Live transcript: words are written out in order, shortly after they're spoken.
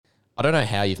I don't know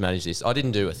how you've managed this. I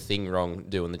didn't do a thing wrong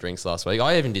doing the drinks last week.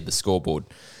 I even did the scoreboard,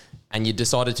 and you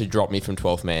decided to drop me from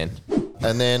 12th man.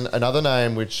 And then another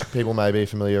name which people may be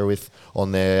familiar with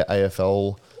on their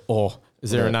AFL. Or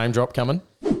is there a name drop coming?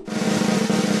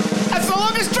 That's the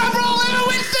longest drum roll ever.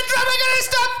 When's the drummer going to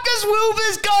stop? Because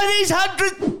Wilbur's got his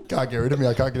 100. Can't get rid of me.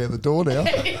 I can't get out the door now.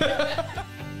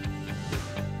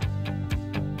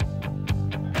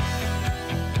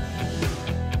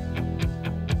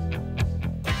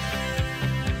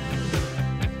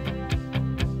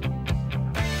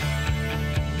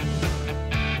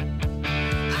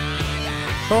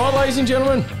 All right, ladies and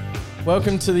gentlemen,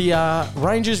 welcome to the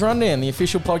Rangers Rundown, the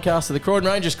official podcast of the Croydon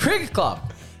Rangers Cricket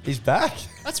Club. He's back.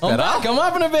 That's I'm better. back.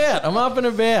 I'm up and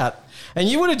about. And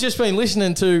you would have just been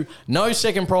listening to No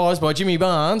Second Prize by Jimmy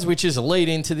Barnes, which is a lead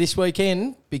into this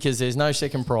weekend, because there's no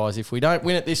second prize. If we don't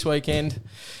win it this weekend,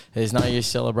 there's no use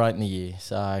celebrating the year.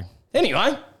 So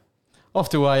anyway, off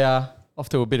to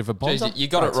a bit of a bonza. Jeez, you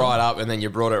got it right up and then you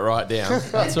brought it right down.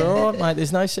 That's all right, mate.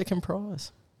 There's no second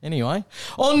prize. Anyway,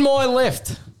 on my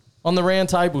left, on the round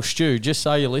table, Stu, just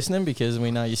so you're listening, because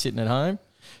we know you're sitting at home.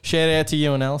 Shout out to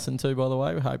you and Alison too, by the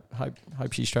way. We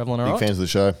hope she's travelling all right. Big fans of the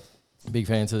show. Big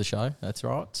fans of the show, that's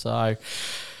right. So,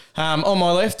 on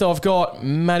my left, I've got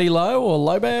Matty Lowe, or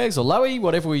Lowbags, or Lowy,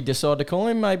 whatever we decide to call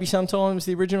him, maybe sometimes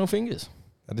the original fingers.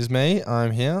 That is me.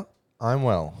 I'm here. I'm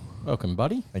well. Welcome,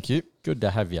 buddy. Thank you. Good to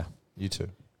have you. You too.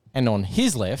 And on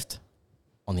his left,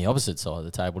 on the opposite side of the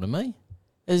table to me,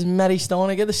 is Matty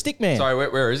Steiniger, the stick man. Sorry,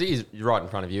 where is he? He's right in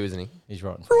front of you, isn't he? He's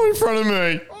right. Right in front of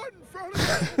me.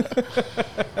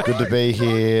 Good to be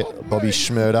here, Bobby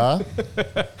Schmurder.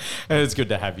 It's good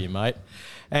to have you, mate.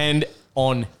 And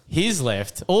on his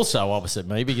left, also opposite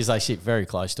me, because they sit very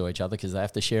close to each other because they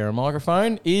have to share a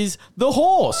microphone, is the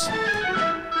horse.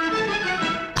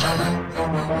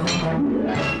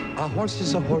 A horse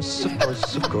is a horse,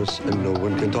 of course, and no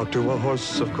one can talk to a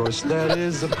horse, of course. That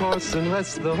is, of course,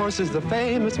 unless the horse is the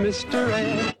famous Mr.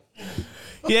 A.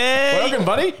 Yeah. Welcome,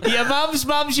 buddy. Your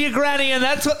mum's your granny, and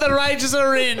that's what the Rangers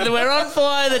are in. We're on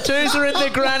fire. The twos are in the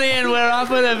granny, and we're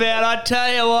up and about. I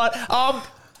tell you what, I'm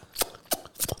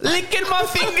licking my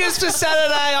fingers to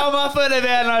Saturday. I'm up and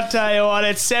about, and I tell you what,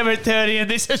 it's 7:30, and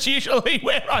this is usually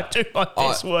where I do my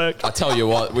best work. I tell you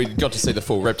what, we got to see the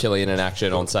full reptilian in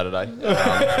action on Saturday.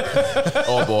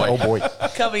 Oh boy. Oh, boy.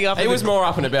 Coming up, He was more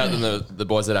up and about than the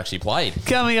boys that actually played.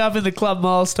 coming up in the club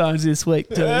milestones this week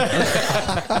too.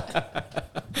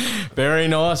 Very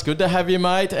nice. Good to have you,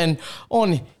 mate. And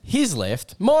on his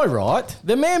left, my right,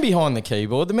 the man behind the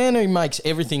keyboard, the man who makes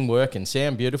everything work and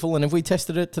sound beautiful. And have we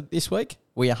tested it this week?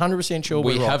 We're 100% sure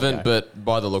We we're right haven't, to go. but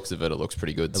by the looks of it, it looks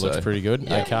pretty good. It looks pretty good.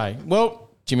 Yeah. Okay. Well,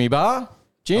 Jimmy Barr,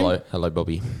 Jim, Hello,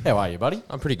 Bobby. how are you, buddy?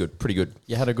 I'm pretty good.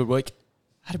 You had a good week?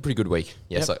 Had a pretty good week.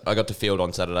 Yes, Yep. I got to field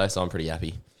on Saturday, so I'm pretty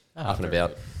happy. Up and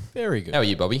about. Very good. How are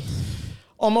you, Bobby?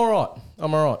 I'm all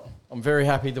right. I'm very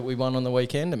happy that we won on the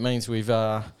weekend. It means we've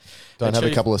Don't have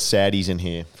a couple of saddies in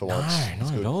here for once. No,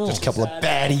 not at all. Just a couple of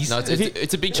baddies. No,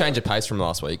 it's a big change of pace from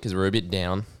last week because we're a bit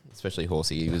down, especially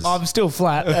Horsey. He was. I'm still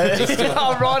flat.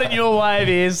 I'm riding your wave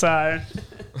here, so.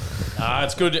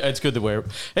 It's good. It's good that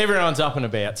everyone's up and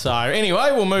about. So anyway,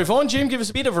 we'll move on. Jim, give us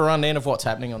a bit of a rundown of what's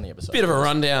happening on the episode. Bit of a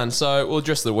rundown. So we'll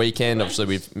address the weekend. Obviously,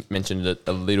 we've mentioned it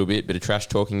a little bit of trash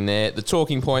talking there. The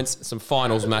talking points, some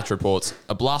finals, match reports,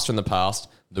 a blast from the past,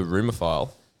 the rumour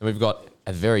file, and we've got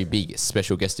a very big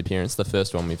special guest appearance. The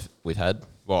first one we've had.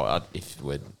 Well, if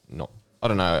we're not, I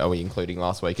don't know. Are we including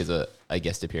last week as a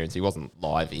guest appearance? He wasn't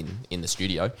live in the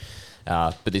studio,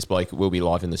 but this bloke will be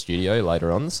live in the studio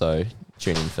later on. So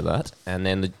tune in for that, and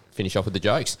then finish off with the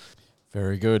jokes.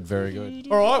 Very good, very good.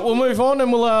 All right, we'll move on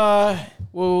and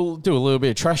we'll do a little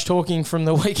bit of trash talking from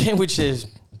the weekend, which is,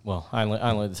 well,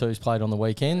 only the two's played on the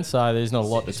weekend, so there's not a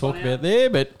lot to talk about there,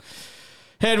 but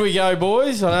how do we go,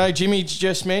 boys? I know Jimmy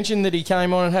just mentioned that he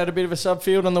came on and had a bit of a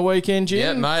subfield on the weekend, Jim.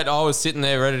 Yeah, mate, I was sitting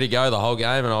there ready to go the whole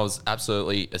game, and I was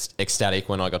absolutely ecstatic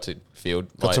when I got to field.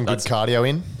 Got some good cardio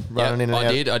in, running in and out.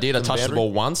 I did. I touched the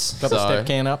ball once. Got the step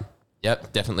can up.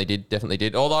 Yep, definitely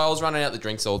did. Although I was running out the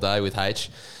drinks all day with H.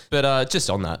 But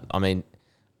just on that, I mean,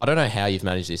 I don't know how you've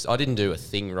managed this. I didn't do a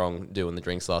thing wrong doing the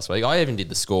drinks last week. I even did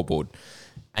the scoreboard,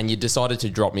 and you decided to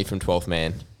drop me from 12th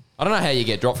man. I don't know how you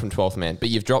get dropped from 12th man, but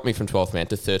you've dropped me from 12th man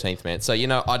to 13th man. So,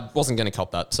 I wasn't going to cop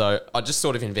that. So I just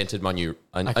sort of invented my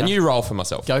a new role for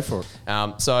myself. Go for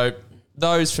it. So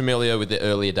those familiar with the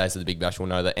earlier days of the Big Bash will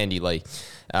know that Andy Lee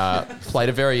played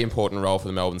a very important role for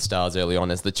the Melbourne Stars early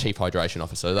on as the chief hydration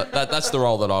officer. That's the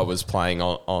role that I was playing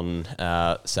on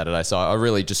Saturday. So I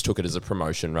really just took it as a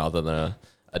promotion rather than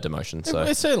a demotion. So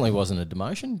It certainly wasn't a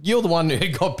demotion. You're the one who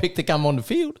got picked to come on the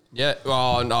field. yeah,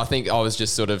 well, no, I think I was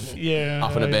just sort of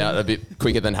up and about a bit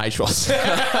quicker than H was.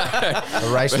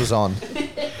 The race was on.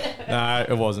 No,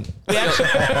 it wasn't.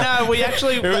 We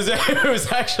actually.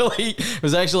 It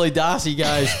was actually Darcy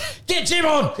goes, get Jim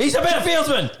on. He's a better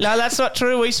fieldsman. No, that's not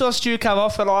true. We saw Stu come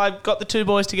off, and I got the two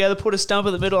boys together, put a stump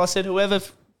in the middle. I said, whoever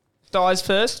dies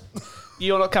first,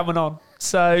 you're not coming on.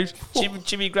 So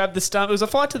Jimmy grabbed the stump. It was a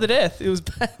fight to the death. It was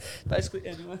basically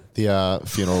anyway. The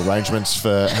funeral arrangements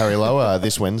for Harry Lowe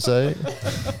this Wednesday.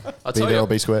 I'll Be tell there or you,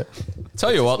 be square.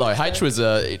 tell you what though, H was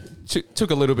it took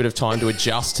a little bit of time to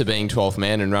adjust to being 12th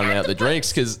man and running out the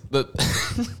drinks because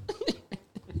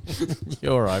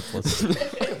You're hopeless.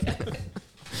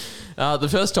 the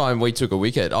first time we took a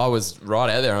wicket, I was right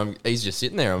out there. He's just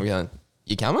sitting there. I'm going,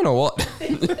 you coming or what?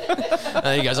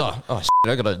 And he goes, oh shit,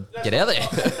 I got to get out there.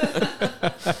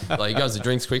 Like he goes to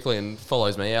drinks quickly and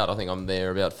follows me out. I think I'm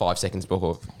there about 5 seconds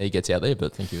before he gets out there.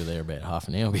 But I think you were there about half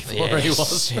an hour before yeah, he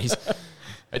was. jeez.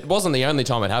 It wasn't the only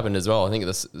time it happened as well. I think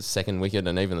the second wicket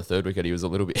and even the third wicket, he was a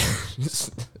little bit.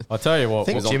 I'll tell you what. I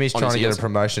think was on- Jimmy's on trying his to get a heels.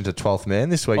 promotion to 12th man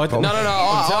this week. I- probably. No.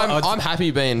 I'm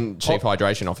happy being chief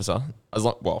hydration officer as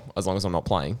long as I'm not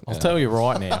playing. I'll tell you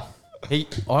right now. I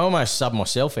almost subbed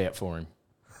myself out for him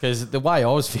because the way I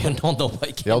was feeling on the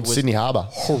weekend The old was Sydney Harbour.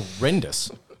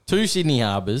 horrendous. 2 Sydney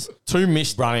Harbours, 2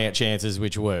 missed run-out chances,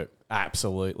 which were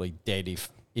absolutely dead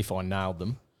if I nailed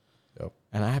them. Yep.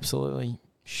 And I absolutely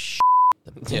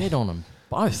dead on them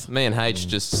both. Me and H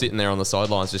just sitting there on the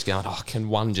sidelines, just going, "Oh, can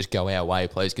one just go our way,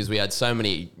 please?" Because we had so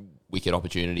many wicket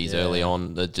opportunities early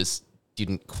on that just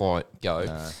didn't quite go.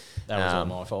 That was all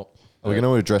my fault. We're going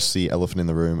to address the elephant in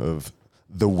the room of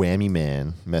the whammy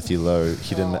man, Matthew Lowe,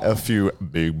 hitting a few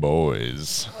big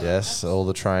boys. Yes, all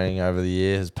the training over the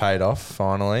year has paid off,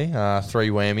 finally. 3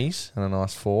 whammies and a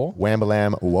nice 4.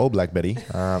 Whambalam, whoa, Black Betty.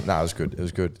 No, it was good. It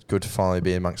was good. Good to finally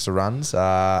be amongst the runs.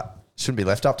 Shouldn't be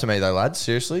left up to me though, lads.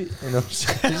 Seriously. You know,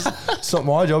 it's not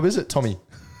my job, is it, Tommy?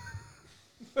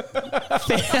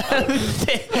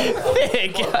 There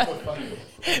you go.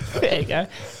 There you go.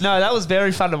 No, that was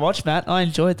very fun to watch, Matt. I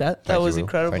enjoyed that. That Thank was you, Will.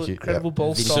 incredible. Thank you. Incredible Yep.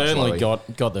 ball He style. certainly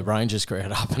got the Rangers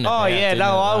crowd up and Oh about, yeah, didn't no,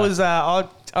 it? I was.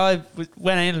 I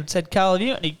went in and said, "Carl, have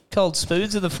you got any cold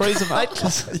spoons in the freezer, mate?"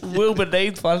 Because Wilbur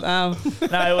needs one. No,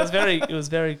 it was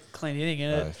very clean hitting,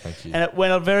 and Oh, thank you. and it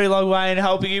went a very long way in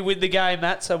helping you win the game,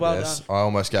 Matt. So well Yes, done. I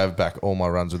almost gave back all my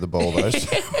runs with the ball though.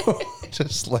 So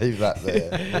just leave that there.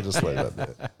 We'll just leave that there.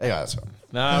 Anyway, that's right.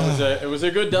 No, it was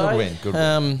a good day. Good win, good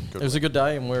win, It was a good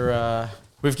day, and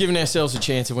we've given ourselves a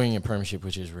chance of winning a premiership,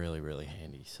 which is really, really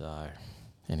handy. So,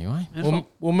 anyway,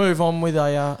 we'll move on with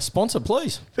a sponsor,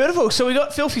 please. Beautiful. So we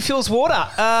got Filthy Phil's Water.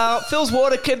 Phil's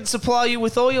Water can supply you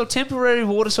with all your temporary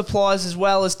water supplies as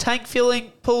well as tank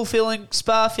filling, pool filling,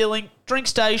 spa filling, drink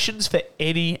stations for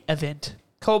any event.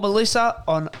 Call Melissa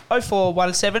on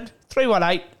 0417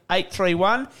 318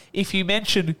 831. If you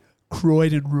mention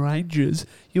Croydon Rangers,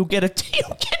 you'll get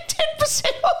 10%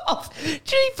 off.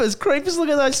 Jeepers creepers, look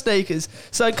at those sneakers.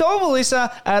 So call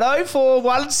Melissa at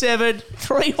 0417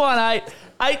 318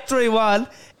 831.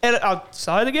 And I'll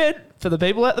say it again for the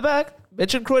people at the back.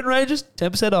 Mention Croydon Rangers,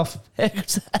 10% off. How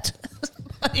good's that?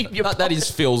 In your That is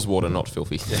Phil's water, not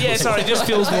filthy. yeah, sorry, just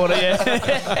Phil's water,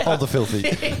 yeah. Hold the filthy.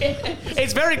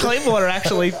 It's very clean water,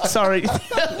 actually. Sorry.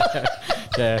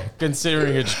 Yeah,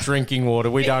 considering it's drinking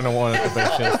water, we don't want it to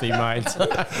be filthy, mate.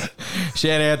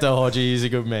 Shout out to Hodgie, he's a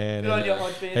good man. Good on And you,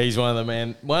 Hodge, man. He's one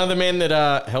of the men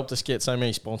that helped us get so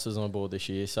many sponsors on board this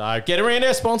year. So get around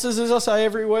our sponsors, as I say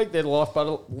every week. They're the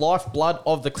lifeblood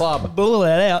of the club. Bull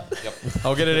that out.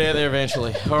 I'll get it out there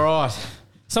eventually. All right.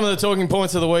 Some of the talking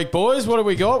points of the week, boys. What have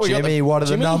we got? Jimmy, what are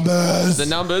the numbers? The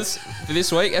numbers for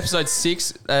this week, episode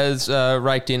 6 has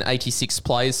raked in 86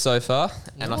 plays so far.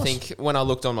 And I think when I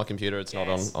looked on my computer, it's not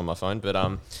on my phone, but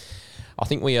I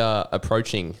think we are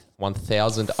approaching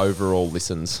 1,000 overall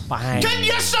listens. Bang. Can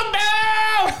you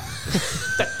smell?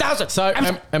 So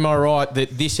am I right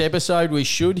that this episode we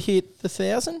should hit the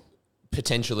 1,000?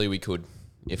 Potentially we could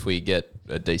if we get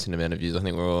a decent amount of views. I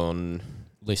think we're on...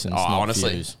 Listens, Oh, not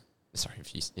honestly. views. Sorry,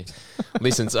 views. Yeah.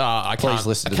 Listens. I Please can't,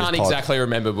 listen I to can't this pod. exactly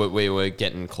remember, but we were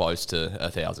getting close to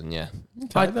 1,000, yeah.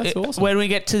 Okay, that's awesome. When we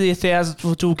get to the 1,000th,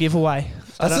 we'll do a giveaway.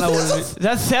 I don't know what it is.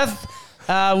 That's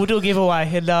we'll do a giveaway,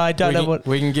 and I don't know what.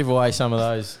 We can give away some of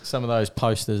those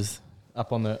posters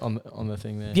up on the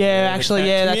thing there. Yeah, actually,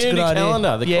 yeah, that's a good community idea.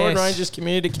 calendar. The Yes. Croydon Rangers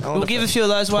community calendar. We'll give a few of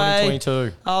those away.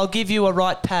 2022. I'll give you a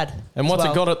right pad. And as what's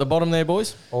well. it got at the bottom there,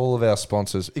 boys? All of our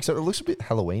sponsors, except it looks a bit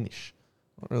Halloweenish.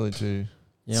 Not really too.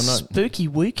 Yeah, I'm not. Spooky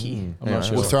wookie. I'm not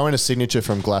sure. We'll throw in a signature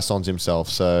from Glassons himself.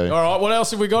 So All right, what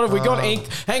else have we got? Have we got ink?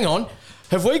 Hang on.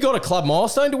 Have we got a club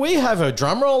milestone? Do we have a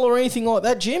drum roll or anything like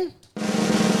that, Jim?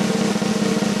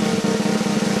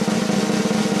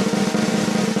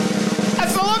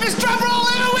 That's the longest drum roll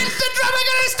ever. When's the drummer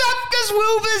going to stop? Because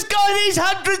Wilbur's got his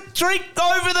 100th trick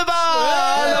over the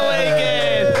bar on the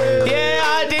weekend. Yeah,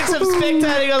 I did some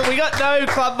spectating on it. We got no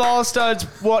club milestones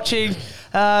watching.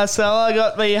 So I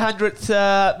got my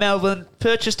 100th Melbourne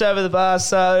purchased over the bar.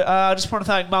 So I just want to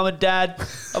thank Mum and Dad,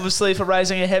 obviously, for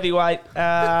raising a heavyweight.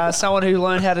 Someone who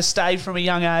learned how to stay from a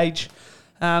young age.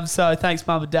 So thanks,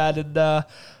 Mum and Dad. And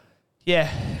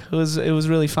yeah, it was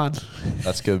really fun.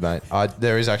 That's good, mate.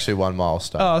 There is actually one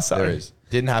milestone. Oh, sorry. There is.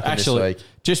 Didn't happen Actually, this week.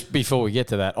 just before we get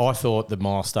to that, I thought the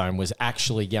milestone was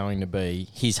actually going to be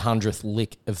his 100th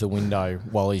lick of the window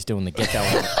while he's doing the gecko.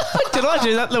 Did I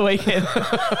do that the weekend?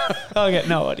 I get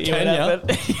no idea. Can that,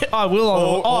 but I will.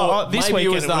 On this maybe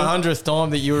weekend it was the 100th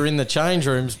time that you were in the change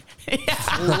rooms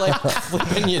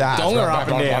flipping your donger up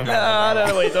and down. No, I don't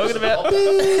know what you're talking about.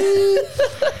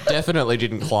 Definitely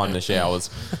didn't climb the showers.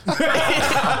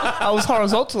 I was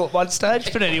horizontal at one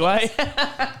stage, but anyway.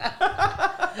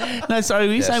 No, sorry,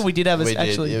 were you saying we did have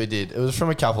actually? Yeah, we did. It was from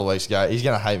a couple of weeks ago. He's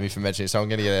going to hate me for mentioning it, so I'm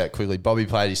going to get it out quickly. Bobby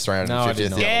played his 350th. No, I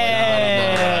did not.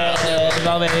 Yeah,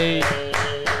 Bobby.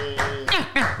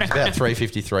 He's about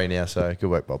 353 now, so good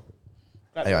work, Bob.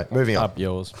 Anyway, moving on. Up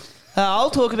yours.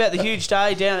 I'll talk about the huge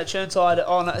day down at Churnside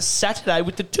on Saturday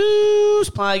with the Twos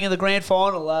playing in the grand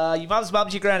final. Your mum's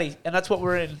your granny, and that's what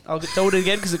we're in. I'll do it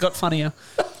again because it got funnier.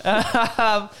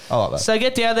 I like that. So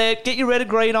get down there, get your red and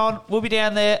green on. We'll be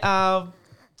down there.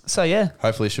 So yeah,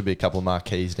 Hopefully, should be a couple of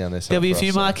marquees down there. there'll be a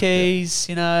few marquees.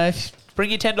 You know,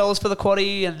 bring your $10 for the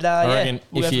quaddie, and I yeah, reckon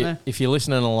we'll go from there. if you're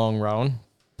listening along, Rowan,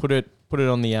 put it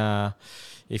on the.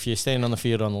 If you're standing on the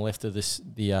field on the left of the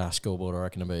scoreboard, I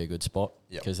reckon it'll be a good spot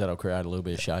because that'll create a little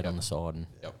bit of shade on the side and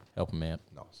help them out.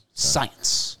 Nice.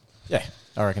 Saints. Yeah,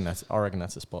 I reckon that's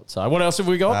a spot. So what else have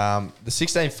we got? The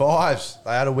 16-5s,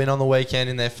 they had a win on the weekend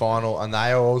in their final, and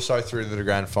they are also through to the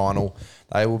grand final.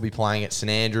 They will be playing at St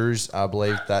Andrews. I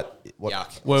believe that.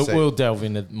 We'll delve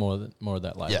into more of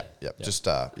that later. Yeah. Just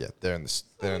they're in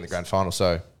the grand final.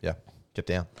 So yeah, get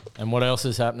down. And what else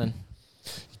is happening?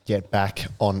 Get back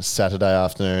on Saturday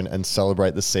afternoon and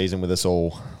celebrate the season with us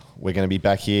all. We're going to be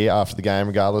back here after the game,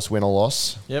 regardless, win or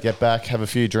loss. Yep. Get back, have a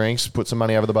few drinks, put some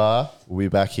money over the bar. We'll be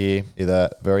back here,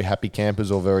 either very happy campers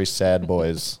or very sad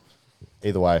boys.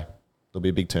 Either way, there'll be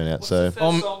a big turnout. So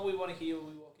First song we want to hear when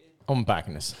we walk in. I'm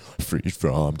backing us. free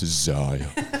from desire.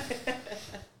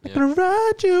 Gonna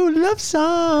write you a love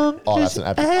song. Oh, that's an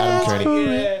Adam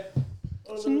Cooney. Yeah.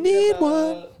 Need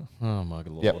one. Oh my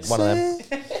Lord. Yep, one of them.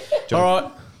 All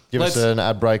right, Give us an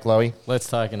ad break, Loey. let's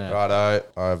take an ad.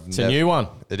 Righto. It's a new one.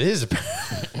 It is.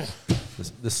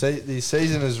 The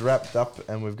season is wrapped up,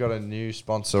 and we've got a new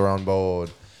sponsor on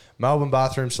board. Melbourne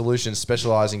Bathroom Solutions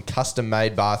specialise in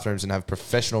custom-made bathrooms and have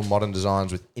professional modern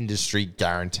designs with industry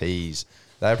guarantees.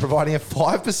 They are providing a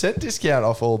 5% discount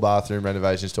off all bathroom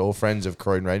renovations to all friends of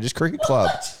Croydon Rangers Cricket Club.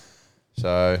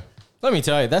 So, Let me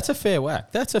tell you, that's a fair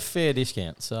whack. That's a fair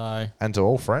discount. So and to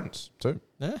all friends too.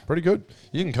 Yeah. Pretty good.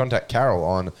 You can contact Carol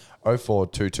on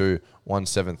 0422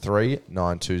 173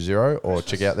 920 or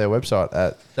check out their website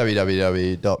at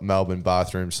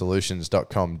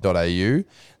www.melbournebathroomsolutions.com.au.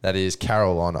 That is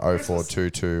Carol on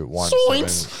 0422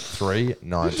 173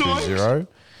 920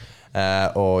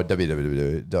 or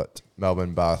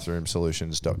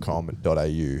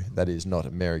www.melbournebathroomsolutions.com.au. That is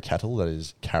not Mary Cattle, that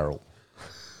is Carol.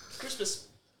 Christmas.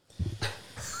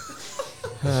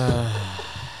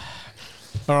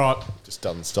 all right, Just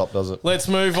doesn't stop, does it? let's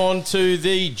move on to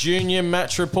the junior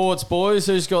match reports, boys.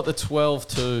 Who's got the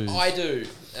 12-2s? I do.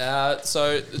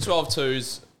 So the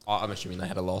 12-2s, I'm assuming they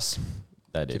had a loss.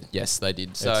 They did. Yes, they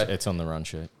did. So It's on the run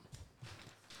sheet.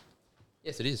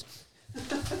 yes, it is.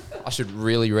 I should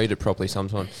really read it properly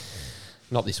sometime.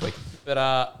 Not this week.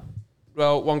 But,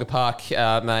 Wonga Park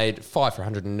made 5 for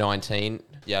 119.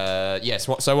 Yes,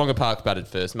 so Wonga Park batted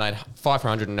first, made 5 for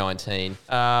 119.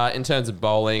 In terms of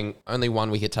bowling, only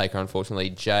one wicket taker, unfortunately,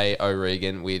 Jay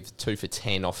O'Regan with 2 for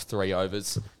 10 off 3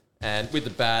 overs. And with the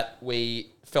bat, we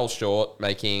fell short,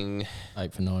 making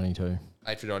 8 for 92.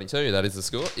 8 for 92, that is the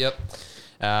score, yep.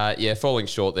 Falling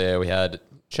short there, we had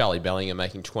Charlie Bellingham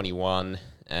making 21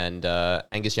 and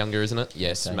Angus Younger, isn't it?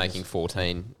 Yes, Angus. making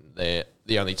 14. They're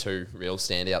the only 2 real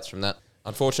standouts from that,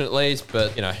 unfortunately,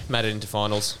 but, made it into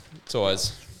finals. It's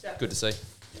always good to see.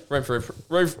 Room for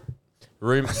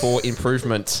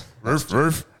improvement.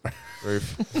 Roof.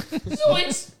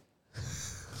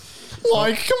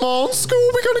 Like, come on, school,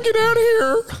 we got to get out of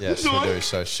here. Yes, we do.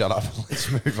 So shut up. Let's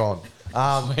move on.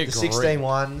 The 16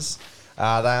 ones, they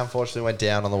unfortunately went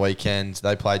down on the weekend.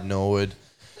 They played Norwood.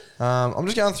 I'm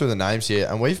just going through the names here,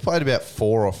 and we've played about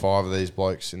 4 or 5 of these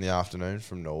blokes in the afternoon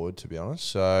from Norwood, to be honest.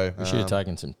 So We should have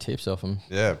taken some tips off them.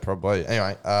 yeah, probably.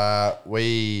 Anyway,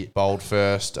 we bowled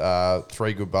first.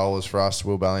 3 good bowlers for us.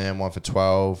 Will Balliam, 1 for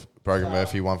 12. Brogan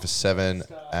Murphy, 1 for 7.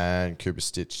 And Cooper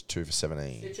Stitch, 2 for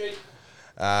 17.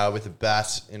 With the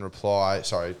bat in reply,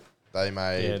 they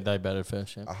made Yeah, they batted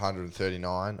first. Yeah.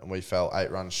 139, and we fell 8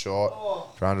 runs short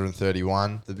for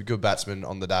 131. The good batsmen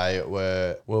on the day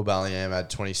were Will Balliam had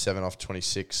 27 off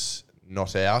 26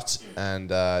 not out, and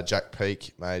Jack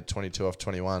Peake made 22 off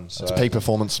 21. So It's peak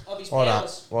performance.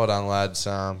 well done, lads.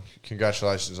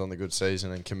 Congratulations on the good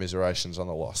season and commiserations on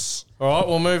the loss. All right,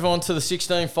 we'll move on to the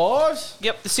 16-5s.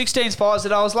 Yep, the 16s fives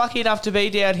that I was lucky enough to be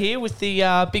down here with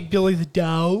the big Billy the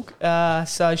dog.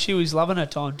 So she was loving her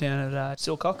time down at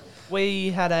Silcock.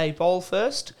 We had a bowl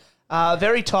first.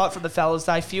 Very tight from the fellas.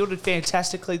 They fielded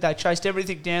fantastically. They chased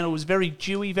everything down. It was very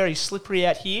dewy, very slippery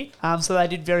out here. So they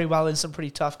did very well in some pretty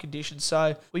tough conditions.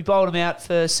 So we bowled them out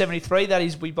for 73. That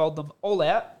is, we bowled them all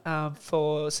out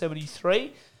for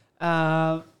 73.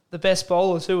 The best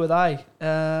bowlers, who were they?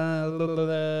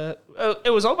 It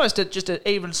was almost just an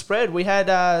even spread. We had,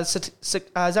 is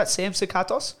that Sam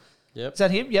Sakatos? Yep. Is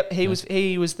that him? Yep. He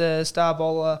was the star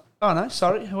bowler. Oh no,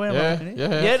 sorry. Where am I?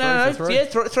 Yeah, 3 for 3. Yeah,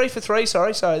 3 for 3.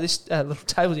 Sorry. This little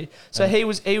table here. So he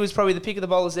was probably the pick of the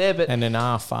bowlers there. But And then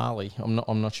Farley.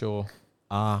 I'm not sure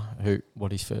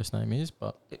what his first name is,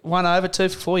 but 1 over 2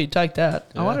 for 4. You'd take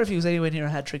that. I Yeah. wonder if he was anywhere near a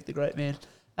hat trick. The great man.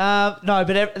 No,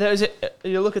 but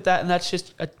you look at that, and that's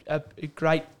just a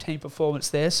great team performance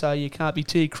there. So you can't be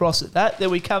too cross at that. Then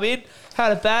we come in,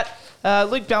 had a bat.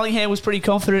 Luke Bellingham was pretty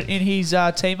confident in his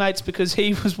teammates because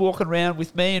he was walking around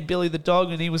with me and Billy the dog,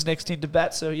 and he was next in to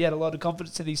bat, so he had a lot of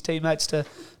confidence in his teammates to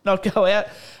not go out.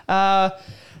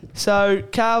 So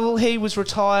Carvel, he was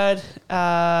retired,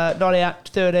 not out,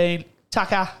 13.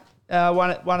 Tucker,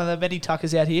 one of the many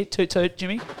Tuckers out here. Toot,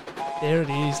 Jimmy. There it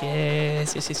is.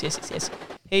 Yes.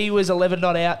 He was 11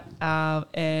 not out.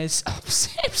 As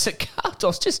Sam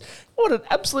Sakatos, just what an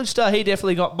absolute star. He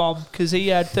definitely got bombed because he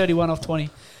had 31 off 20.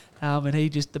 And he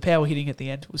just, the power hitting at the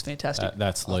end was fantastic.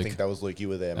 that's I Luke. think that was Luke. You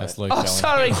were there, That's mate. Luke. Oh,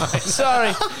 sorry.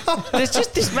 There's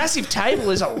just this massive table.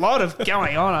 There's a lot of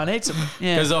going on. I need some.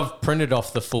 Yeah. Because I've printed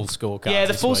off the full scorecard. Yeah,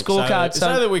 the this full week, scorecard, so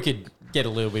so- that we could get a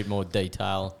little bit more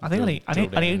detail. I think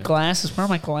I need glasses. Where are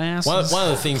my glasses? One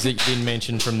of the things that you didn't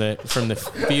mention from the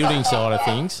fielding side of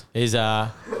things is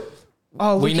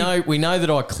we know that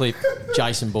I clip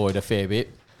Jason Boyd a fair bit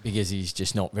because he's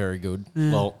just not very good.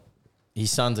 Yeah. Well, his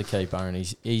son's a keeper and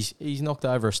he's knocked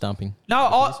over a stumping.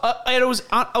 No, it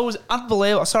was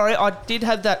unbelievable. Sorry, I did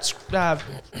have that. I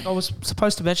was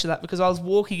supposed to mention that because I was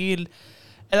walking in,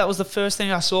 and that was the first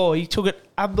thing I saw. He took it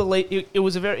unbelievable. It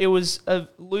was a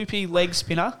loopy leg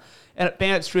spinner, and it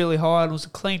bounced really high. And it was a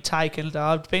clean take. And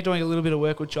I've been doing a little bit of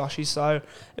work with Joshy, so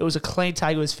it was a clean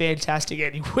take. It was fantastic,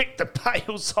 and he whipped the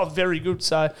pails off very good.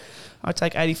 So I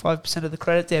take 85% of the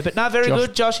credit there. But no, very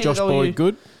good, Joshy. Josh Boyd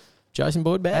good. Jason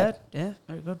Boyd bad. Yeah,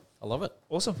 very good. I love it.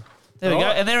 Awesome. There we go.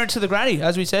 Right. And they're into the granny,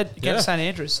 as we said, against Yeah. St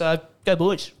Andrews. So go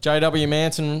boys. JW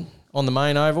Manson on the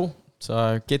main oval.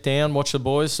 So get down, watch the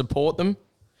boys, support them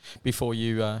before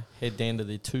you head down to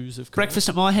the twos of Breakfast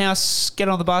at my house, get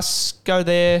on the bus, go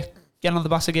there, get on the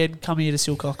bus again, come here to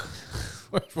Silcock.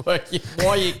 Why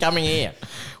are you coming here?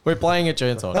 We're playing at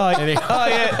Churnside.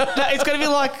 Yeah. No, it's going to be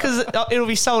like, because it'll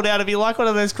be sold out. It'll be like one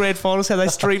of those grand finals how they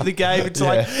stream the game. It's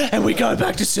like, and we go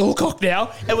back to Silcock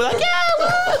now. And we're like,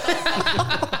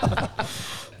 yeah.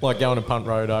 Like going to Punt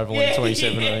Road Oval in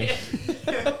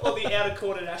 2017. Or the outer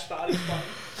court at Ash Barty's playing.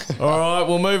 All right,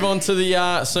 we'll move on to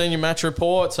the senior match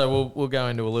report. So we'll go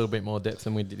into a little bit more depth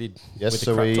than we did Yes, with the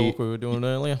so crap talk we were doing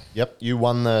earlier. Yep, you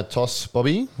won the toss,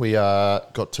 Bobby. We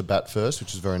got to bat first,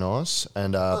 which was very nice.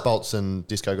 And Balts and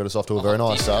Disco got us off to a very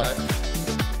nice start.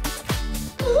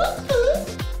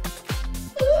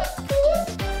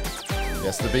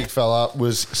 Yes, the big fella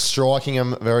was striking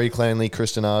him very cleanly,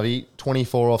 Kristen Harvey.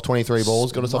 24 off 23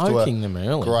 balls. Got us off to Smoking a them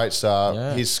early. great start.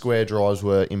 Yeah. His square drives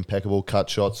were impeccable. Cut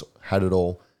shots, had it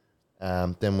all.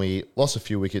 Then we lost a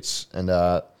few wickets. And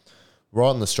right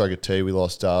on the stroke of tea, we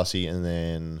lost Darcy. And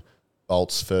then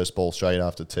Balt's first ball straight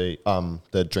after tea.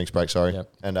 The drinks break, sorry.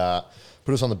 Yep. And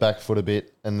put us on the back foot a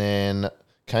bit. And then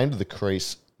came to the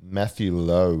crease, Matthew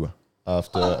Lowe,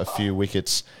 after a few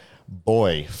wickets.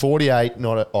 Boy, 48,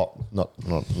 no.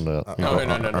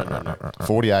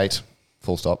 48,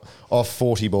 full stop, off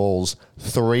 40 balls,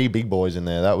 3 big boys in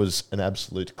there. That was an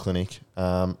absolute clinic,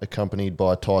 accompanied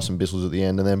by Tyson Bissels at the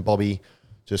end. And then Bobby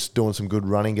just doing some good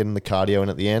running, getting the cardio in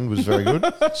at the end was very good.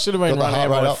 Should have been Got the heart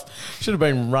rate up. Should have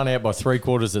been run out by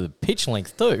 3/4 of the pitch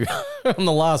length too on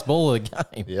the last ball of the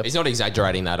game. Yep. He's not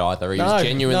exaggerating that either. He No, was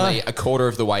genuinely no. a quarter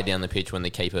of the way down the pitch when the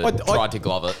keeper tried to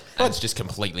glove it and it's just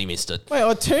completely missed it. Wait,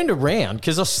 I turned around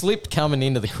because I slipped coming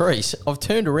into the crease. I've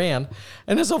turned around,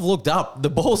 and as I've looked up, the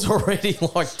ball's already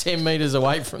like 10 metres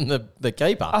away from the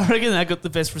keeper. I reckon they got the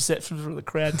best reception from the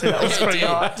crowd too. That was pretty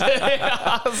hard.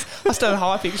 I started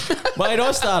hyping. Mate,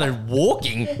 I started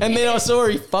walking, and then I saw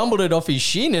he fumbled it off his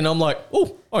shin, and I'm like,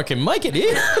 oh, I can make it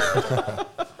here.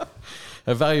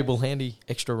 A valuable, handy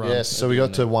extra run. Yes, so we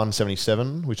got to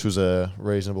 177, which was a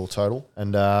reasonable total.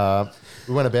 And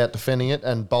we went about defending it,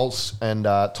 and Balts and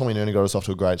Tommy Noonan got us off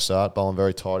to a great start, bowling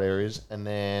very tight areas. And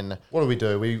then what did we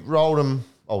do? We rolled them.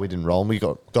 Oh, we didn't roll them. We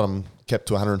got them kept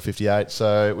to 158.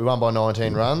 So we won by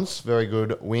 19 runs. Very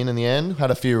good win in the end. Had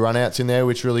a few run-outs in there,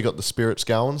 which really got the spirits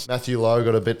going. Matthew Lowe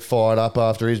got a bit fired up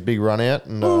after his big run-out,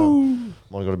 and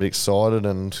might have got a bit excited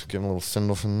and given a little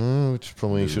send-off, which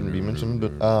probably shouldn't be mentioned.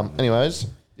 But anyways,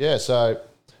 yeah, so it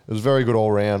was very good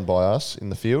all-round by us in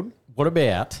the field. What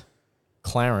about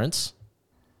Clarence?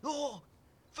 Oh,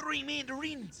 3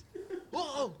 mandarins.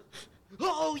 Oh,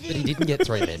 yeah. But he didn't get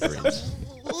 3 mandarins.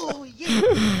 Oh,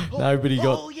 yeah. No, but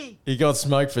Oh, yeah. he got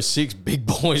smoked for 6 big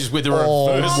boys with a Oh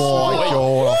reverse my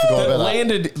God, I forgot about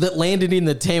that landed in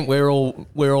the tent where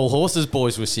all horses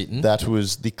boys were sitting. that. That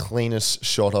was the cleanest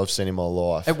shot I've seen in my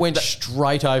life. It went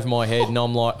straight over my head, and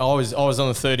I'm like, I was on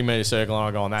the 30-metre circle, and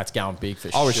I'm going, that's going big for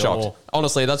sure. I was shocked.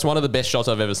 Honestly, that's one of the best shots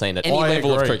I've ever seen at any I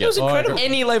level of agree. cricket. It was incredible.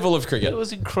 Any level of cricket. It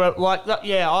was incredible. Like that,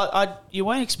 yeah. You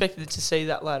weren't expected to see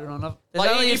that later on. There's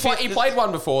Like, only he a few- played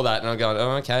one before that, and I'm going,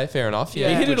 oh, okay, fair enough. Yeah,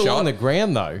 He hit good it shot. along the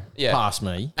ground, though, Yeah. past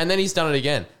me. And then he's done it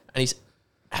again, and he's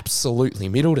absolutely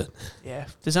middled it. Yeah,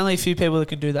 there's only a few people that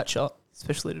can do that shot,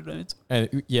 especially the dudes.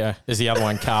 And yeah, there's the other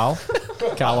one, Carlos.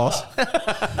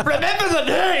 Remember the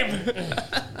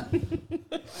name.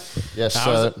 Yes,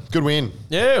 was good win.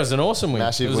 Yeah, it was an awesome win.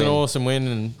 Massive It was win. an awesome win,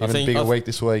 and Even a bigger week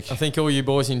this week. I think all you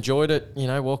boys enjoyed it. You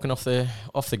know, walking off the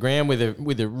ground with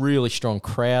a really strong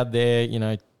crowd there. You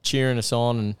know, cheering us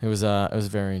on, and it was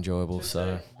very enjoyable.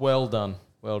 So well done.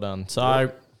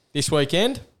 So this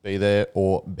weekend, Be there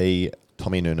or be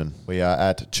Tommy Noonan. We are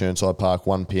at Chirnside Park,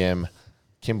 1 p.m.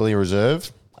 Kimberley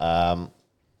Reserve.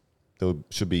 There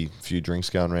should be a few drinks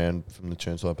going around from the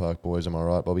Chirnside Park boys. Am I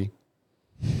right, Bobby?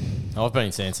 I've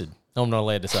been censored. I'm not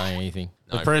allowed to say anything.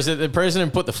 No. The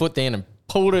president put the foot down and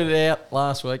pulled it out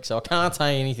last week, so I can't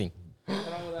say anything.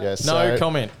 Yes. No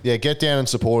comment. Yeah, get down and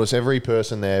support us. Every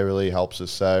person there really helps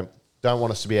us. So don't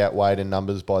want us to be outweighed in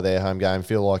numbers by their home game.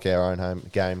 Feel like our own home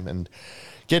game and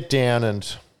get down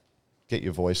and get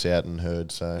your voice out and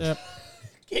heard. So Yep.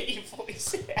 Get your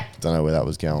voice out. don't know where that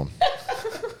was going.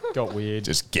 Got weird.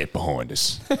 Just get behind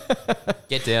us.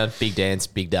 Get down, big dance,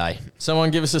 big day. Someone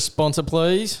give us a sponsor,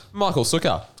 please. Michael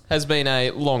Sukkar has been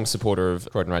a long supporter of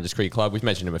Croydon Rangers Cricket Club. We've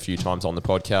mentioned him a few times on the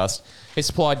podcast. He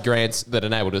supplied grants that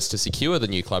enabled us to secure the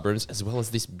new club rooms, as well as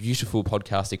this beautiful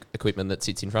podcast equipment that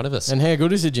sits in front of us. And how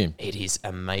good is it, Jim? It is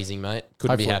amazing, mate.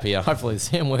 Couldn't be happier. Hopefully the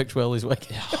sound works well this week.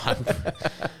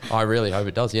 I really hope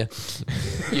it does, yeah.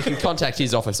 You can contact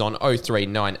his office on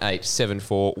 0398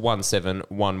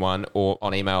 741711 or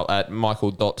on email at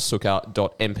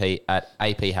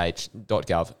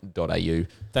michael.sukkar.mp@aph.gov.au.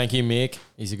 Thank you, Mick.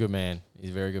 He's a good man. He's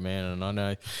a very good man, and I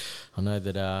know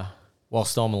that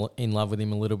whilst I'm in love with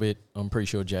him a little bit, I'm pretty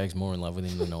sure Jag's more in love with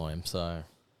him than I am. So,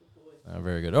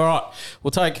 very good. All right,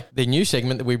 we'll take the new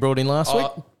segment that we brought in last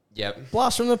week. Yep.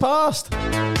 Blast from the past.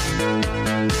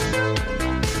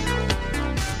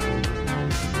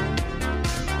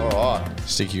 All right.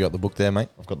 Stick, you got the book there, mate?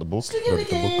 I've got the book. Do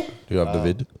you have the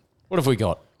vid? What have we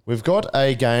got? We've got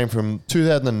a game from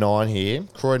 2009 here.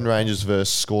 Croydon Rangers versus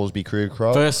Scoresby Cricket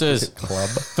Club. Versus.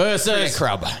 Cricket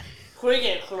Club.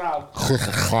 Cricket club.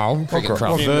 Cricket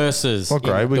Club. Versus. What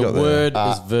grade we the got there? word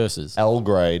is versus. L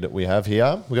grade we have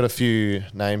here. We've got a few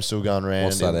names still going around.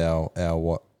 What's that, our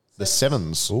what? The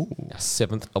sevens. Ooh.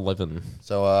 7th 11.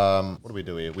 So what do we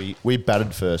do here? We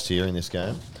batted first here in this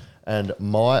game. And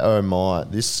my, oh my,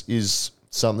 this is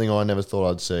something I never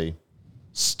thought I'd see.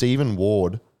 Stephen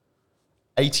Ward,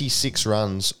 86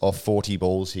 runs off 40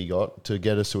 balls he got to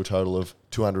get us to a total of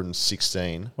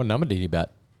 216. What number did he bat?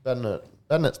 Batting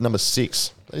at number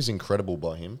 6. That is incredible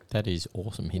by him. That is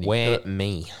awesome hitting. Where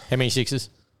me? How many sixes?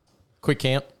 Quick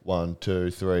count. 1, 2,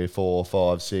 3, 4,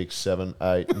 5, 6, 7,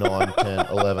 8, 9, 10,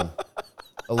 11.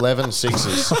 11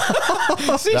 sixes.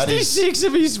 66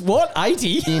 of his, what,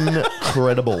 80?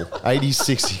 Incredible.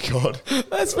 86 he got.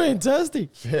 That's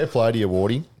fantastic. Fair play to you,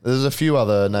 Wardy. There's a few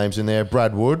other names in there.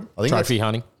 Brad Wood. I think Trophy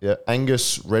hunting. Yeah,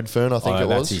 Angus Redfern, I think it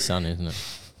was. That's his son, isn't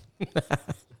it?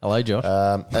 Hello, Josh.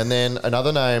 And then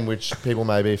another name which people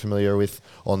may be familiar with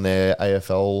on their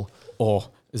AFL, Or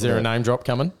is there a name drop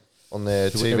coming? on their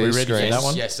we TV ready for screen. that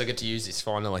one? Yes, I get to use this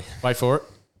finally. Wait for it.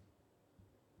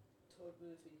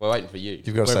 We're waiting for you.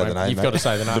 You've got to say the name, You've mate. got to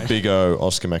say the name. The big O,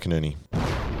 Oscar McInerney.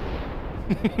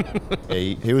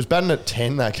 he was batting at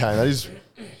 10 that game.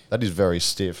 That is very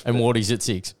stiff. And Wardy's at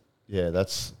 6. Yeah,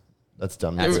 that's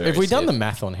done. That's Have very we done stiff. the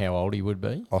math on how old he would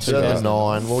be? Oscar,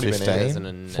 2009, what would he been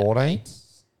in? 15, 14?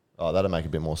 Oh, that'll make a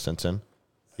bit more sense then.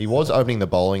 He was opening the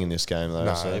bowling in this game though.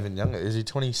 No, so. even younger. Is he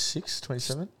 26,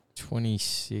 27?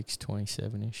 26,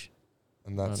 27-ish.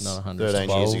 And that's Not 100. 13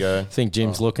 years ago. I think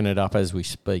Jim's looking it up as we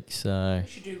speak. So, You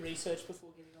should do research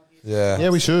before getting on here. yeah. Yeah,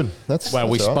 we should. That's well,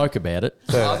 we that's all right. spoke about it.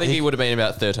 I think he would have been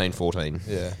about 13, 14.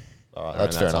 Yeah. All right, Around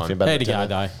that's that fair enough. time. He batted How'd he at go, 10.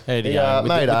 though? How'd he He go?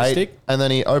 made with the 8, stick? and then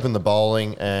he opened the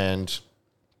bowling and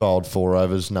bowled 4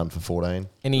 overs, none for 14.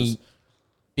 Any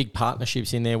big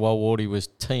partnerships in there while Wardy was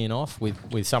teeing off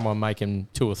with someone making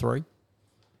 2 or 3?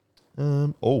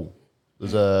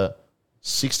 There's a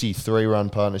 63-run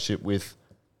partnership with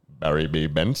Barry B.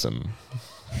 Benson.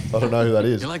 I don't know who that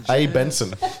is. like A.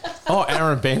 Benson. Oh,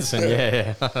 Aaron Benson.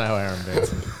 Yeah, I know Aaron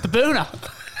Benson. The Booner.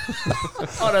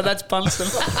 Oh, no, that's Bunsen.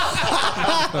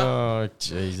 Oh,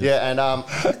 Jesus. Yeah, and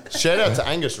shout out to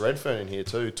Angus Redfern in here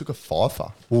too. Took a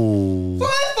 5-fer. Ooh.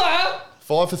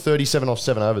 5 for 37 off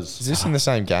 7 overs. Is this in the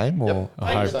same game? Or? Yep.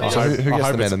 I hope, So I So hope, who I gets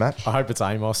hope the man it's- of the match? I hope it's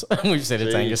Amos. We've said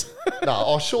it's Angus.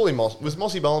 No, surely was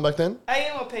Mossy bowling back then?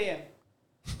 AM or PM?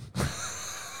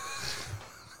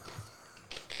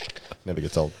 Never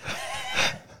gets old.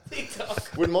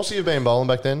 Would Mossy have been bowling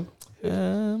back then?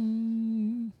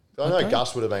 I know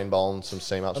Gus would have been bowling some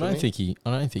seam ups. I don't think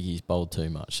he's bowled too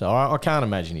much. So I can't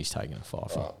imagine he's taken a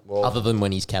 5. Well, Other than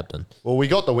when he's captain. we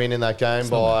got the win in that game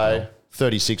by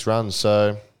 36 runs,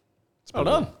 so it's Well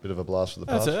done. bit of a blast for the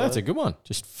That's past. that's a good one.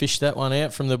 Just fish that one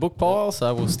out from the book pile.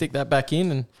 So we'll stick that back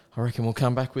in, and I reckon we'll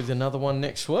come back with another one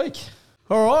next week.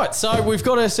 All right. So we've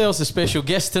got ourselves a special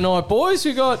guest tonight, boys.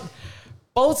 We've got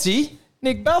Baltsy,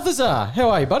 Nick Balthazar. How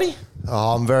are you, buddy?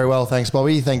 Oh, I'm very well, thanks,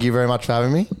 Bobby. Thank you very much for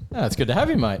having me. Oh, it's good to have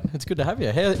you, mate. It's good to have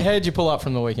you. How'd you pull up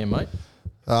from the weekend, mate?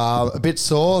 A bit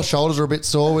sore. Shoulders are a bit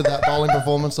sore with that bowling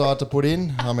performance I had to put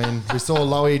in. I mean, we saw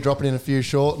Lowy dropping in a few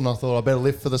short, and I thought I better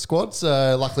lift for the squad.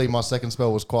 So luckily, my second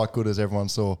spell was quite good, as everyone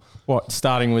saw. What,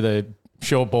 starting with a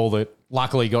short ball that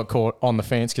luckily got caught on the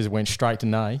fence because it went straight to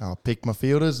Nay. I picked my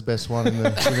fielders, best one in the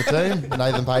team.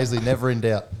 Nathan Paisley, never in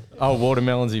doubt. Oh,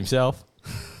 Watermelons himself.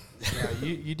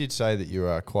 You did say that you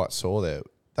were quite sore there.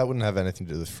 That wouldn't have anything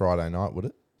to do with Friday night, would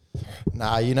it?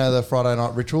 Nah, you know the Friday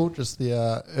night ritual, just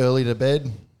the early to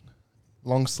bed,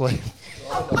 long sleep.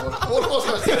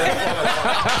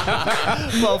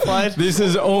 Well played. This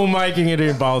is all making it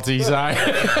in, Balty. So I've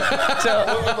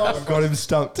got him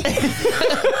stumped.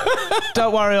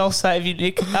 Don't worry, I'll save you,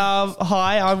 Nick.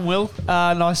 Hi, I'm Will.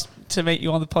 Nice to meet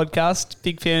you on the podcast.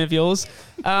 Big fan of yours.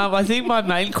 I think my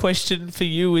main question for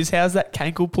you is how's that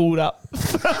cankle pulled up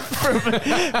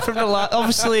from the last?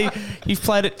 Obviously, you've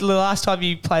played it. The last time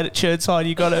you played at Chernside,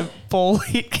 you got a ball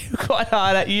hit quite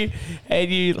hard at you,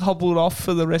 and you hobbled off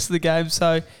for the rest of the game.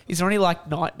 So, is there any like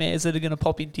nightmares that are going to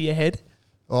pop into your head?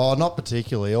 Oh, not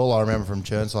particularly. All I remember from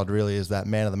Chernside really is that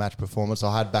man of the match performance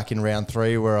I had back in round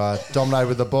 3 where I dominated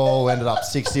with the ball, ended up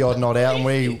 60 odd not out, and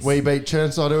we beat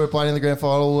Chernside, who were playing in the grand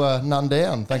final, none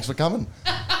down. Thanks for coming.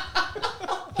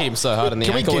 Hit him so hard in the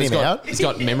Can we ankle. get him out? He's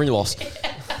got memory loss.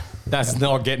 that's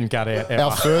not getting cut out.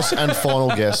 Our first and final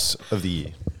guess of the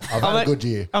year. I've had a good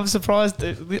year. I'm surprised.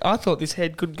 I thought this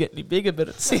head couldn't get any bigger, but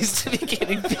it seems to be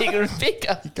getting bigger and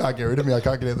bigger. You can't get rid of me. I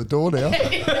can't get out the door now.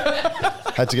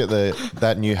 Had to get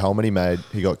that new helmet he made.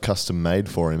 He got custom made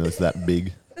for him. It's that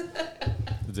big.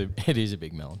 It is a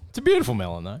big melon. It's a beautiful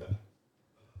melon, though.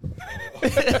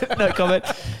 No comment.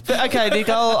 But, okay, Nick,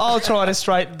 I'll try to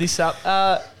straighten this up.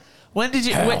 When did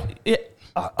you?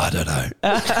 I don't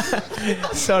know.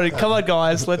 Sorry, come on,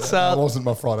 guys. Let's. That wasn't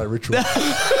my Friday ritual.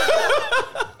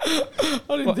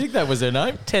 I didn't think that was her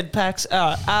name. 10 packs.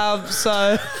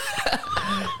 So,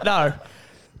 no.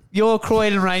 Your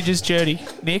Croydon Rangers journey,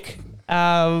 Nick.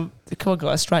 Come on,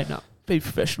 guys, straighten up. Be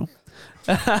professional.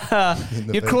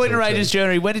 Your Croydon Rangers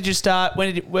journey. When did you start?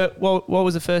 What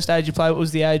was the first age you played? What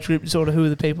was the age group? Sort of who were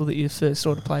the people that you first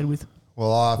sort of played with?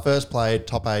 Well, I first played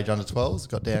top age under 12s.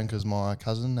 Got down because my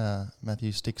cousin,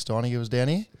 Matthew Stick Steiniger, was down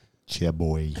here. Cheer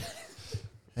boy.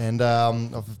 And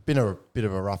I've been a bit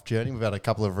of a rough journey. We've had a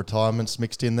couple of retirements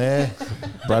mixed in there.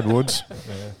 Brad Woods.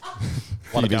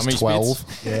 One of He's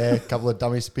 12. Yeah, a couple of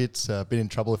dummy spits. Been in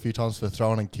trouble a few times for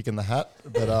throwing and kicking the hat.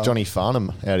 But Johnny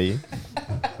Farnham out here.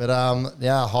 But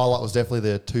yeah, highlight was definitely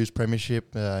the Twos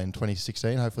Premiership in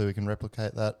 2016. Hopefully we can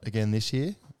replicate that again this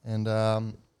year. And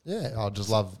yeah, I just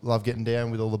love getting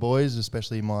down with all the boys,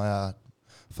 especially my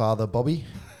father, Bobby.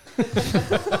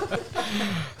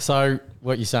 So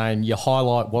what you're saying, your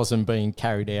highlight wasn't being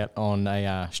carried out on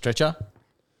a stretcher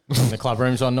in the club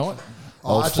rooms one night?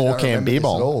 Old actually don't 4-can remember beer this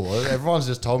at bomb. all. Everyone's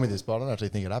just told me this, but I don't actually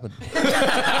think it happened.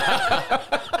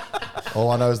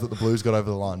 All I know is that the Blues got over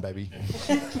the line, baby.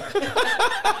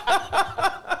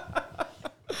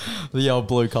 The old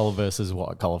blue collar versus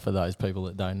white collar for those people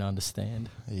that don't understand.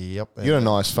 Yep. You got a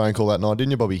nice phone call that night,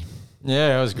 didn't you, Bobby?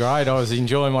 Yeah, it was great. I was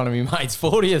enjoying one of my mates'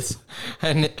 40th.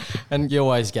 And you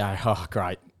always go, oh,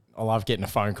 great. I love getting a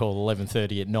phone call at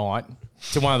 11:30 at night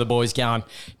to one of the boys going,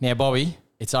 now, Bobby,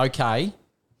 it's okay.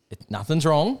 Nothing's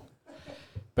wrong.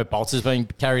 But Balts has been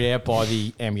carried out by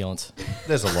the ambulance.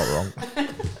 There's a lot wrong.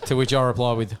 To which I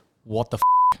reply with, what the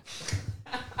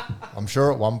I'm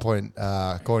sure at one point,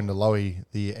 according to Loey,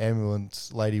 the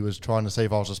ambulance lady was trying to see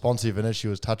if I was responsive, and as she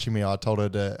was touching me, I told her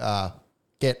to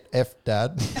get F,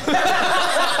 Dad.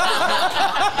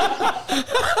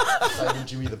 Saving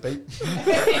Jimmy the beep.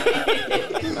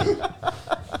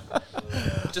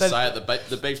 Just say it.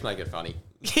 The beeps make it funny.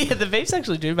 Yeah, the beeps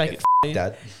actually do make it funny.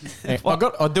 Dad.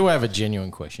 I do have a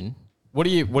genuine question.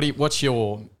 What's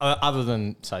your other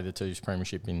than say the Twos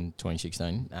Premiership in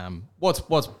 2016?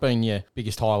 What's been your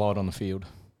biggest highlight on the field?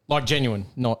 Like genuine,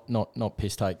 not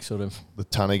piss take sort of. The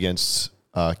ton against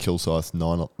Kilsyth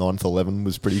 9-11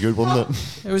 was pretty good, wasn't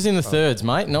it? It was in the thirds,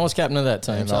 mate, and I was captain of that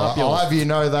team. And So up I'll yours. have you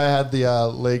know they had the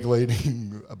league leading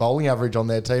bowling average on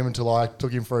their team until I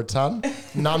took him for a ton.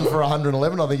 None for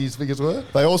 111, I think his figures were.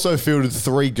 They also fielded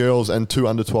 3 girls and 2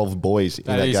 under 12 boys in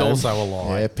That that is game. also a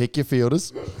lie. Yeah, pick your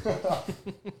fielders.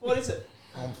 What is it?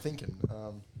 I'm thinking.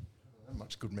 Not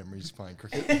much good memories playing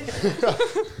cricket.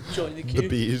 Join the The queue.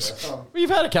 beers. Well, you've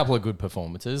had a couple of good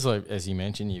performances, like, as you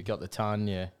mentioned. You've got the ton.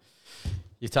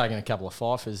 You've taken a couple of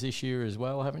fifers this year as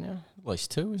well, haven't you? At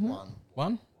least 2, isn't it?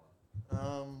 One.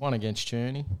 One against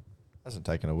Cherney. Hasn't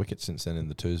taken a wicket since then in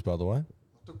the Twos, by the way,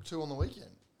 Took 2 on the weekend.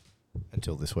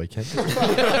 until this weekend.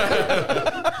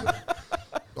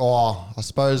 Oh, I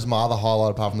suppose my other highlight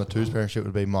apart from the Twos Premiership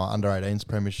would be my under-18s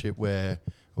Premiership where,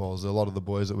 well, there's a lot of the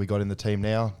boys that we got in the team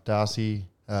now. Darcy,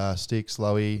 Sticks,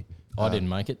 Loey. I didn't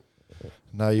make it.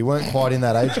 No, you weren't quite in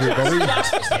that age group, Bobby.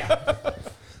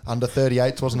 Under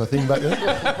 38s wasn't a thing back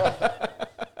then.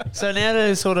 So now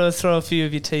to sort of throw a few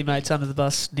of your teammates under the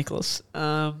bus, Nicholas.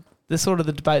 There's sort of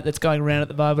the debate that's going around at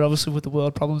the moment, obviously with the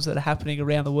world problems that are happening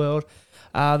around the world.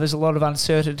 There's a lot of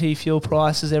uncertainty, fuel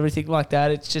prices, everything like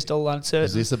that. It's just all uncertain.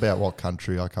 Is this about what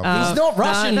country I come from? He's not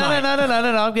Russian, no, mate.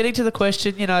 No. I'm getting to the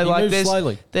question. You know, He like moves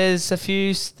slowly. there's a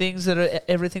few things that are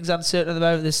everything's uncertain at the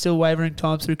moment. There's still wavering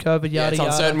times through COVID. Yeah, Yada it's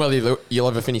yada. uncertain whether you'll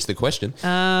ever finish the question.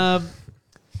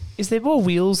 Is there more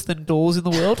wheels than doors in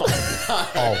the world?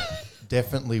 Oh,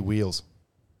 definitely wheels.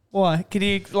 Why? Can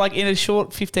you, like, in a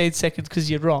short 15 seconds, because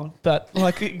you're wrong, but,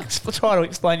 like, try to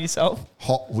explain yourself.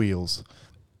 Hot Wheels.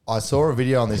 I saw a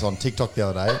video on this on TikTok the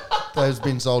other day. There's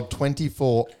been sold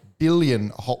 24 billion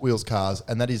Hot Wheels cars,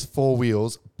 and that is 4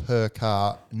 wheels per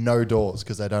car, no doors,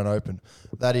 because they don't open.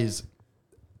 That is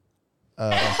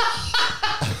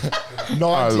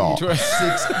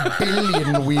 96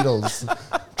 billion wheels.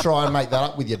 Try and make that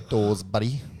up with your doors,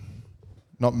 buddy.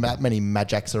 Not that many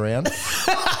Majaks around.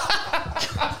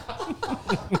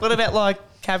 What about, like,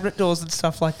 cabinet doors and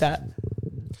stuff like that?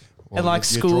 Well, And, like,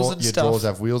 your schools and your stuff. drawers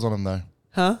have wheels on them, though.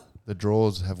 Huh? The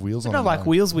drawers have wheels on Not them. like though.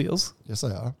 wheels. Yes, they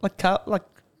are. Like,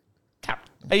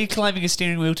 are you claiming a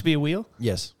steering wheel to be a wheel?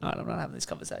 Yes. No, I'm not having this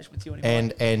conversation with you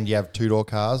anymore. And you have 2-door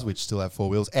cars, which still have 4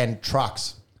 wheels, and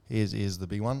trucks. Here's the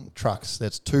big one. Trucks.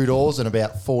 That's 2 doors and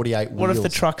about 48 What wheels. if the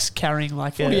truck's carrying,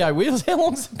 like, 48 wheels? How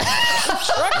long's the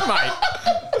truck, mate?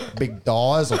 Big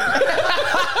dies. Or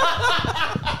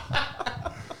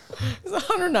It's a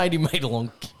 180 metre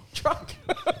long truck.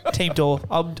 team door?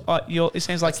 It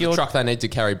seems like The truck they need to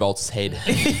carry Bolt's head.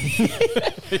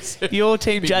 you're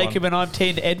team Big Jacob one. and I'm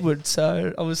team Edward.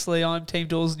 So obviously I'm team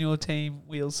doors and you're team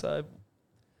wheels. So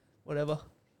whatever.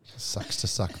 sucks to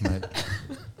suck, mate.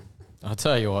 I'll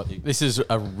tell you what, this is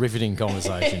a riveting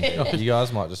conversation. You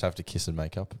guys might just have to kiss and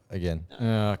make up again.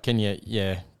 Can you?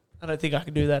 Yeah. I don't think I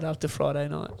can do that after Friday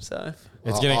night. So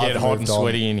It's going to get hot and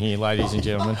sweaty in here, ladies and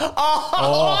gentlemen.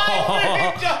 All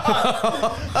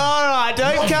right,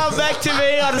 don't come back to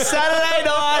me on a Saturday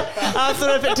night after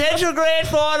a potential grand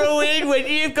final win when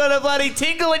you've got a bloody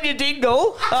tingle in your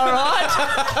dingle. All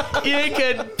right, you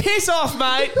can piss off,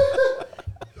 mate.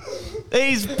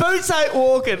 These boots ain't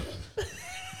walking.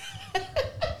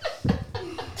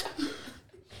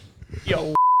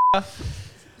 Yo,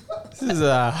 This is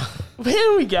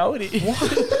where are we going here?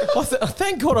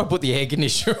 thank God I put the air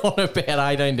conditioner on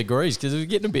about 18 degrees because it was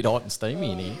getting a bit hot and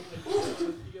steamy in here.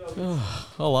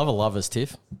 Oh, I love a lover's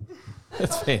tiff.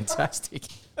 That's fantastic.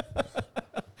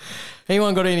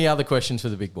 Anyone got any other questions for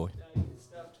the big boy?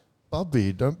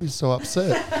 Bubby, don't be so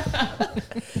upset.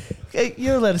 Okay,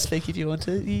 you're allowed to speak if you want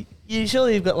to. You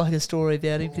surely you've got like a story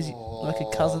about him because like a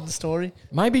cousin story.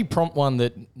 Maybe prompt one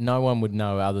that no one would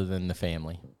know other than the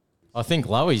family. I think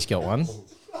Loey's got one.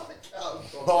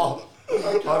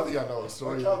 I think I know a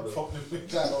story.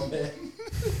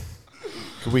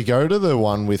 Could we go to the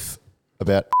one with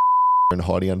about and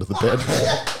hiding under the bed?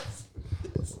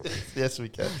 Yes, we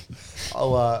can.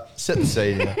 I'll set the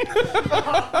scene here.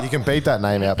 You can beat that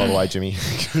name out, by the way, Jimmy.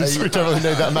 'Cause we don't really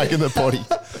need that making the body.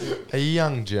 A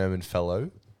young German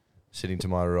fellow sitting to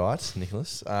my right,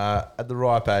 Nicholas, at the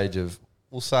ripe age of,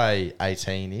 we'll say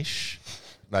 18-ish,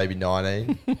 maybe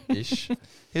 19-ish. He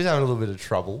was having a little bit of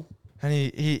trouble. And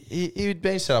he'd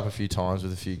been set up a few times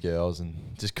with a few girls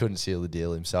and just couldn't seal the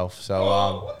deal himself.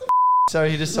 So so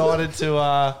he decided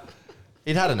to,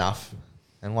 he'd had enough.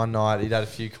 And one night he'd had a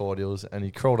few cordials and he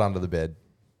crawled under the bed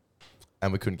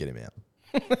and we couldn't get him out.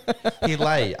 He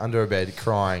lay under a bed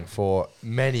crying for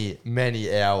many,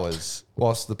 many hours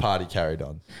whilst the party carried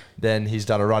on. Then he's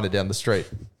done a runner down the street.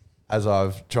 As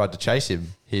I've tried to chase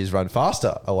him, he's run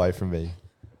faster away from me.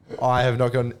 I have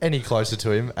not gotten any closer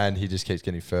to him and he just keeps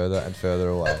getting further and further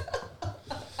away.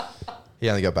 He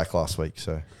only got back last week,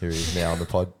 so here he is now on the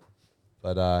pod.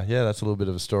 But yeah, that's a little bit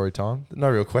of a story time. No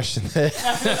real question there.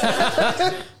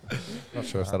 Not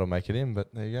sure if that'll make it in, but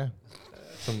there you go.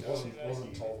 Wasn't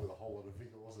told with a whole lot of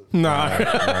vigor, was it? No.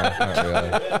 Not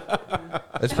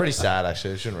really. It's pretty sad,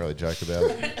 actually. I shouldn't really joke about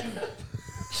it.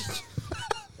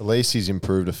 At least he's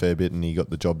improved a fair bit and he got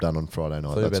the job done on Friday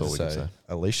night. That's all we can say.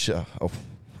 Alicia. Oh.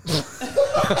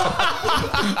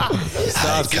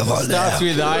 Starts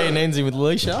with A and ends with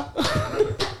Leisha.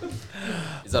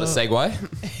 Is that a segue?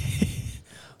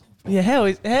 Yeah,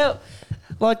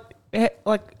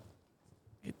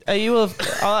 are you a?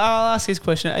 I'll ask this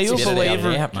question. Are you a Get it out,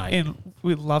 believer yeah, mate. in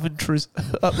with love and truth,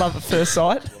 love at first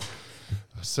sight?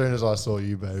 As soon as I saw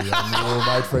you, baby, we were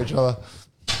made for each other.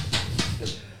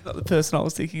 Not the person I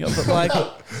was thinking of, but like,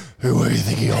 Who were you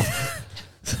thinking of?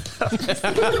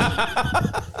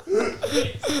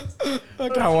 I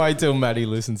can't wait till Maddie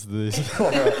listens to this.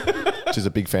 She's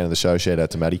a big fan of the show. Shout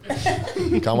out to Maddie.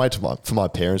 Can't wait for my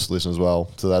parents to listen as well.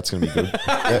 So that's going to be good.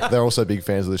 They're also big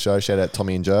fans of the show. Shout out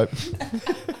Tommy and Joe.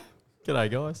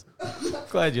 G'day, guys.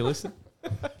 Glad you listened.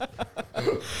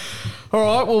 All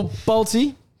right, well,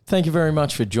 Baltsy, thank you very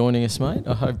much for joining us, mate.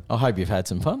 I hope you've had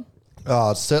some fun.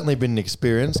 Oh, it's certainly been an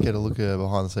experience. Get a look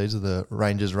behind the scenes of the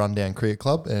Rangers Rundown Cricket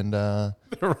Club, and The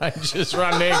Rangers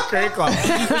run down Cricket Club.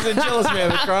 There's a jealous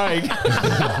man of Craig.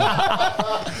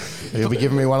 you'll be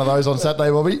giving me one of those on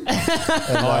Saturday, Bobby. And,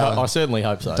 I certainly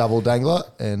hope so. double dangler,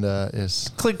 and yes,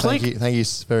 Clink, thank clink. you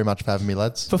very much for having me,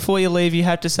 lads. before you leave, you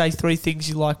have to say 3 things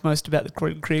you like most about the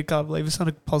Croydon Cricket Club. Leave us on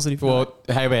a positive note.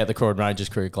 Well, how about the Croydon Rangers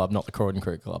Cricket Club, not the Croydon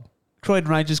Cricket Club?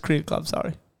 Croydon Rangers Cricket Club.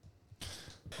 Sorry.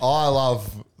 I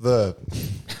love the.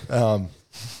 I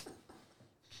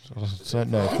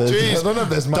don't know. If there's, Jeez, I don't know if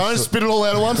there's much. Don't spit it all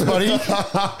out at once, buddy.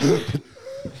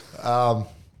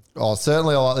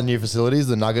 Certainly I like the new facilities.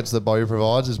 The nuggets that Bobby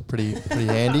provides is pretty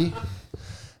handy.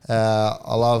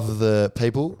 I love the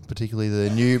people, particularly the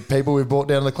new people we've brought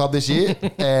down to the club this year.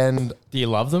 And Do you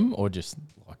love them or just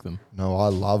like them? no, I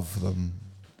love them.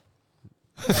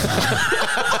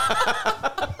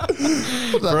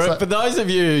 For those of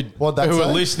you What'd that who are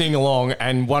say? listening along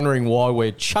and wondering why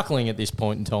we're chuckling at this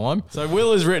point in time, so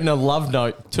Will has written a love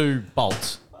note to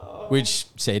Balts, which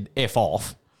said F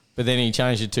off, but then he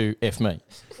changed it to F me.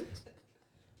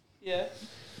 Yeah.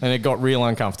 And it got real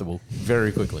uncomfortable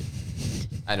very quickly.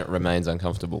 And it remains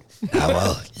uncomfortable. Oh,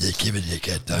 well, you give it your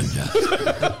cat, don't you?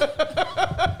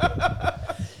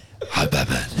 Hi,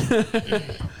 Batman.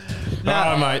 All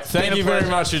right, mate. Thank you very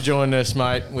much for joining us,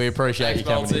 mate. We appreciate you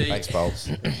coming in. Thanks,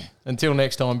 Balts. Until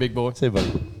next time, big boy. See you,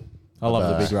 buddy. I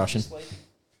love the big Russian.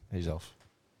 He's off.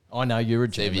 I know you're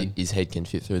a See if German. his head can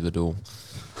fit through the door.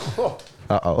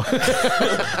 Uh-oh.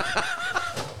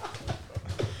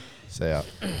 See ya.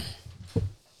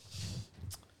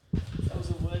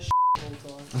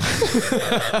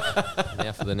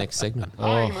 Now for the next segment.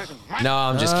 Oh. No,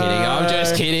 I'm just kidding. I'm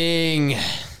just kidding.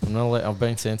 I'm not allowed, I've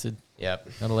been censored. Yep.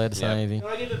 Not allowed to say anything.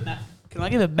 Can I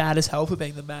give it mad as hell for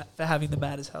being for having the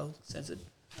mad as hell censored?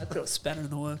 I put a spanner in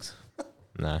the works.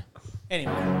 No.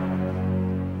 Anyway.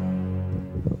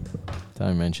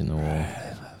 Don't mention the wall.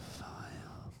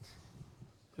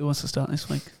 Who wants to start this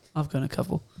week? I've got a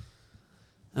couple.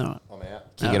 All right. I'm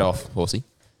out. Kick it off, Horsey.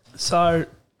 So,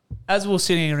 as we're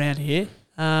sitting around here,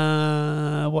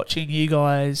 watching you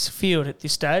guys field at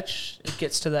this stage, it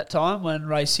gets to that time when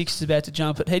race 6 is about to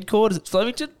jump at headquarters at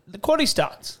Flemington. The quaddie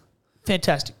starts.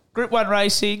 Fantastic. Group 1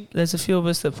 racing, there's a few of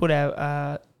us that put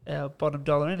our bottom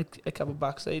dollar in, a couple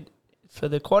bucks in for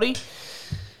the quaddie.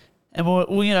 And,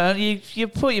 you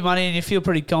put your money in and you feel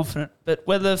pretty confident. But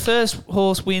when the first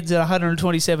horse wins at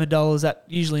 $127, that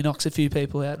usually knocks a few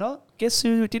people out. Oh, guess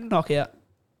who it didn't knock out?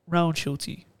 Rowan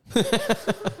Schulte.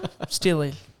 Still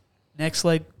in. Next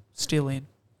leg, still in.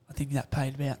 I think that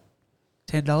paid about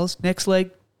 $10. Next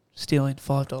leg, still in,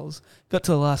 $5. Got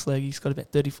to the last leg, he's got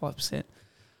about 35%.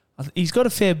 He's got a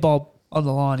fair bob on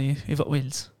the line here if it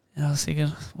wins. And I was thinking,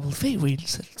 well, if he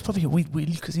wins, it's probably a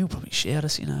win-win because he'll probably shout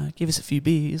us, give us a few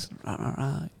beers,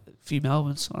 a few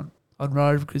Melbournes on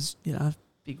road because,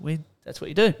 big win. That's what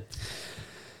you do.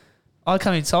 I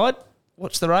come inside,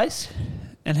 watch the race,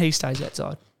 and he stays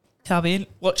outside. Come in,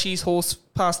 watch his horse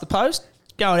pass the post,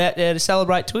 going out there to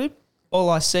celebrate to him. All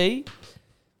I see,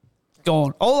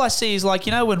 gone. All I see is when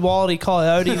Wildy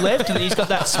Coyote left and he's got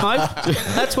that smoke.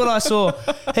 That's what I saw.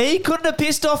 He couldn't have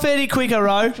pissed off any quicker,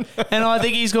 Ro. And I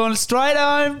think he's gone straight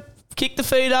home, kicked the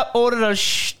feet up, ordered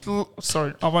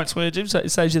sorry, I won't swear, Jim, so it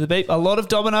saves you the beep. A lot of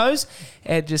Dominoes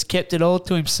and just kept it all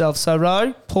to himself. So,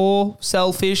 Ro, poor,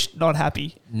 selfish, not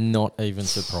happy. Not even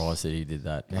surprised that he did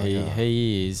that.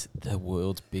 He is the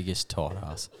world's biggest tight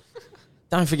ass.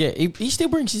 Don't forget, he still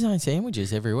brings his own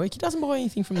sandwiches every week. He doesn't buy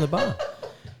anything from the bar.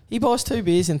 He buys 2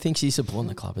 beers and thinks he's supporting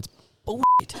the club. It's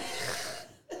bullshit.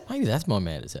 Maybe that's my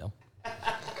mad as hell.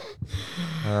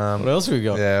 What else have we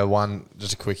got? Yeah,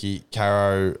 just a quickie.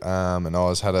 Caro and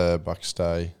Oz had a Bucks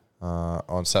Day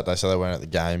on Saturday, so they weren't at the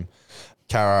game.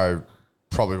 Caro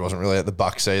probably wasn't really at the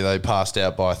Bucks either. They passed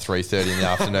out by 3:30 in the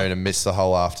afternoon and missed the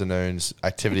whole afternoon's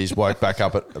activities. Woke back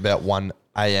up at about 1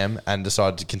 a.m. and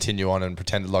decided to continue on and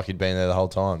pretended like he'd been there the whole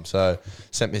time. So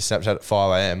sent me a Snapchat at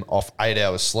 5 a.m. off 8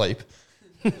 hours sleep.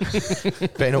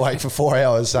 Been awake for 4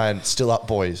 hours saying, still up,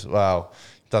 boys. Well,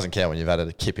 doesn't count when you've added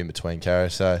a kip in between, Caro.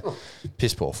 So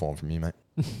piss poor form from you, mate.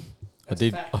 I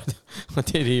did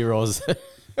hear Oz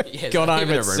got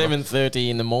home at 7:30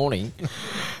 in the morning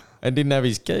and didn't have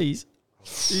his keys.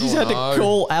 He just had to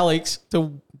call Alex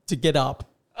to get up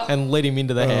and let him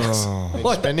into the house.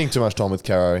 Spending too much time with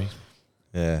Caro.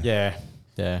 Yeah.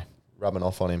 Yeah. Rubbing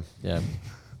off on him. Yeah.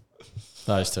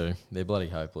 Those two. They're bloody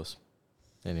hopeless.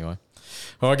 Anyway.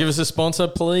 All right, give us a sponsor,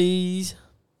 please.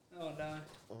 Oh, no.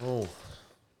 Oh.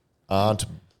 Aren't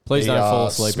Please don't fall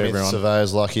asleep, Smith everyone.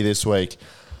 Surveyors lucky this week?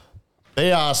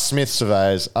 BR Smith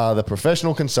Surveyors are the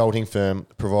professional consulting firm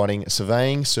providing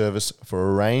surveying service for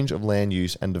a range of land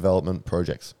use and development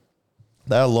projects.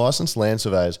 They are licensed land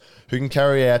surveyors who can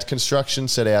carry out construction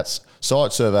set-outs,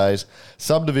 site surveys,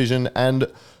 subdivision and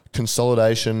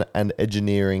consolidation and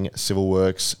engineering civil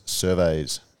works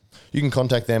surveys. You can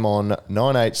contact them on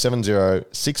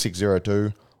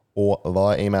 9870-6602 or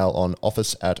via email on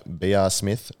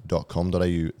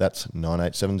office@brsmith.com.au. That's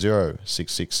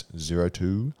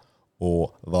 9870-6602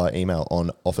 or via email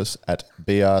on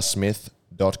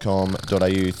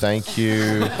office@brsmith.com.au. Thank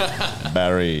you,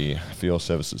 Barry, for your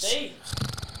services.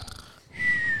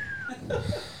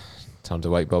 Time to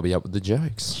wake Bobby up with the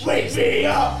jokes. Wake me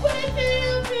up!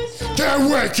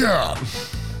 Can't wake up!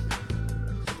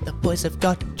 The boys have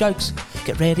got jokes.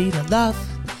 Get ready to laugh.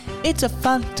 It's a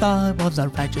fun time on the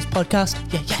Rangers podcast.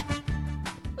 Yeah, yeah.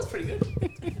 That's pretty good.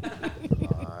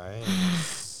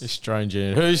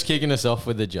 Stranger. Who's kicking us off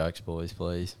with the jokes, boys,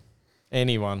 please?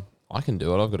 Anyone? I can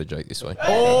do it. I've got a joke this week.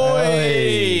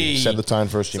 Oi! Set the tone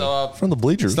for us, Jimmy. So, From the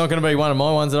bleachers. It's not going to be one of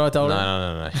my ones that I told him.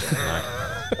 no.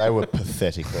 They were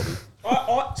pathetic, Bobby.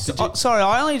 Sorry,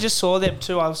 I only just saw them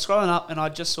too. I was scrolling up and I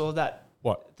just saw that.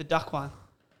 What? The duck one.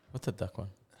 What's the duck one?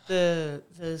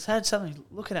 There's had something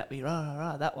looking at me.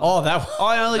 That one. Oh, that one.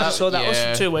 I only just saw that was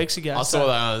yeah. from 2 weeks ago. I saw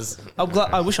that. I'm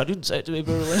glad. I wish I didn't say it to be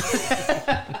brutally.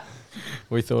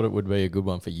 We thought it would be a good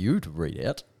one for you to read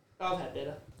out. I've had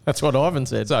better. That's what Ivan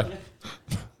said. So,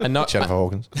 and not Jennifer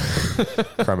Hawkins.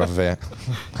 Chrome over there.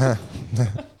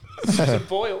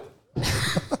 Boil.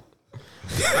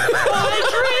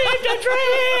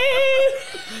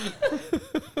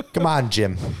 Come on,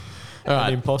 Jim. all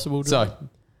right. Impossible. So,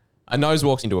 a nose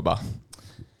walks into a bar.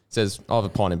 Says, I have a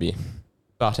pint of beer.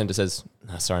 Bartender says,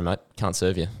 no, sorry, mate, can't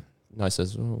serve you. No,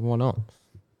 says, well, why not?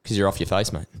 Because you're off your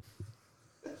face, mate.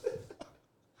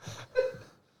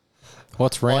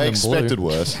 What's I random expected blue?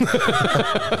 worse.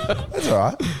 That's all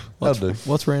right. That'll do.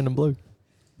 What's random blue?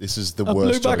 This is the A blue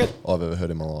worst joke bucket. I've ever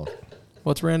heard in my life.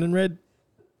 What's random red?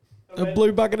 A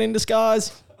blue bucket in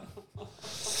disguise.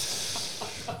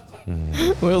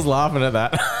 Will's laughing at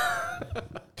that.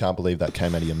 Can't believe that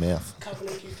came out of your mouth.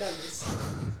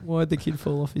 Why'd the kid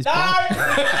fall off his bike?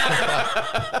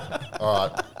 All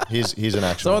right, here's an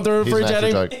actual. Someone threw a here's free an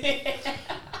actual chatting.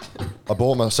 joke. I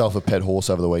bought myself a pet horse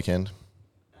over the weekend.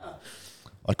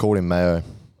 I called him Mayo.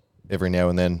 Every now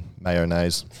and then,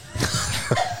 mayonnaise.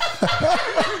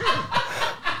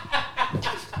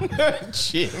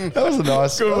 Shit. That was a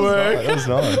nice. Good work. That was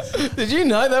nice. Did you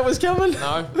know that was coming?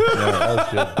 No. Yeah, that was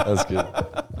good. That was good.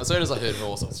 As soon as I heard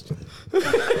horse, I was just,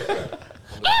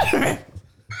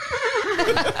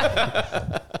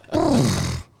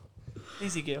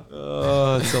 Easy girl.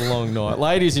 Oh, it's a long night.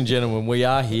 Ladies and gentlemen, we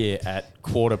are here at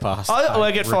 8:15. I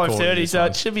work at recording 5:30, this so one.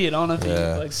 it should be an honour for you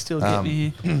to like, still get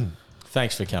me here.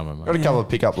 Thanks for coming, Got a mate. couple of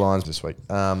pickup lines this week.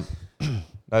 No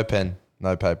pen,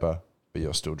 no paper, but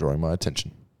you're still drawing my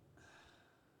attention.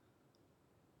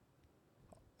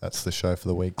 That's the show for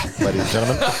the week, ladies and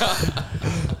gentlemen.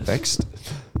 Next,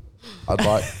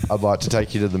 I'd like to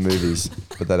take you to the movies,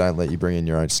 but they don't let you bring in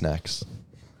your own snacks.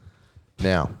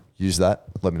 Now, use that.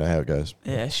 Let me know how it goes.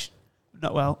 Yeah,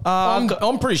 not well. I've got,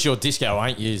 I'm pretty sure Disco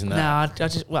ain't using no, that. I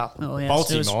just, well, all he,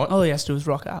 Baltsy has to do might. is, all he has to do is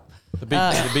rock up. The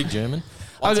big German.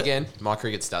 once got- again, my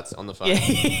cricket stats on the phone.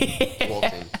 Yeah.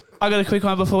 Walked in. I got a quick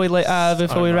one before we wrap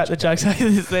much the jokes.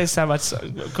 There's so much.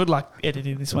 Good luck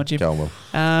editing this one, Jim. Go on, Will.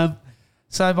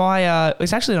 So my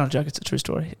it's actually not a joke. It's a true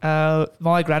story.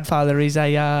 My grandfather is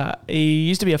he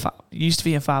used to be a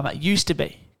farmer.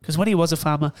 Because when he was a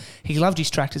farmer, he loved his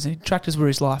tractors, and tractors were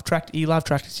his life. He loved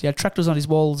tractors. He had tractors on his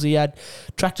walls. He had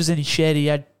tractors in his shed.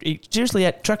 He seriously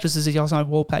had tractors as his own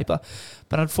wallpaper.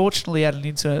 But unfortunately, he had an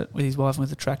incident with his wife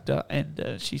with a tractor,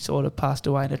 and she sort of passed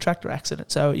away in a tractor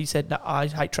accident. So he said, "No, I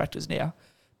hate tractors now."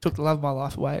 Took the love of my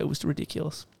life away. It was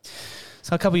ridiculous.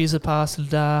 So a couple of years had passed,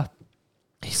 and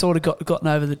he sort of gotten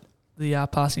over the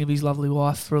passing of his lovely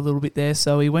wife for a little bit there.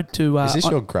 So he went to. Is this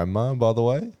your grandma, by the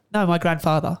way? No, my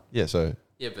grandfather. Yeah, so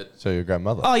but your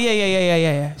grandmother. Oh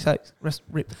yeah. So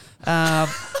rip.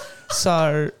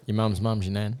 So Your mum's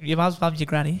your nan. your mum's your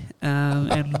granny,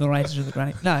 and the Rangers are the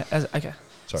granny. No, okay.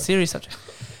 Sorry. Serious subject.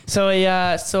 So he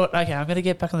thought, okay, I'm going to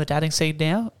get back on the dating scene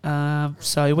now.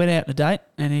 So he went out on a date,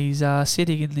 and he's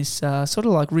sitting in this sort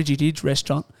of like Rigid Edge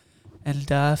restaurant, and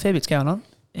a fair bit's going on.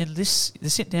 And they're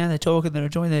sitting down, they're talking, they're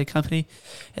enjoying their company,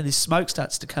 and this smoke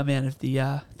starts to come out of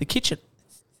the kitchen.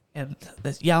 And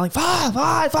they're yelling, fire,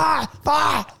 fire, fire,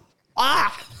 fire,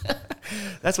 fire.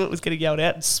 That's what was getting yelled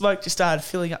out, and smoke just started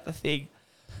filling up the thing.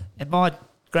 And my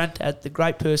granddad, the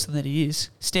great person that he is,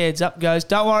 stands up and goes,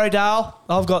 "Don't worry, Dale,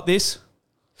 I've got this."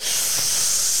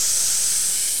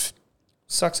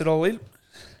 Sucks it all in,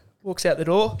 walks out the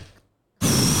door,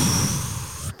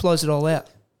 blows it all out.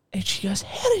 And she goes,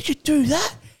 "How did you do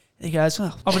that?" And he goes,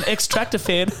 "Well, I'm an ex-tractor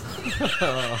fan."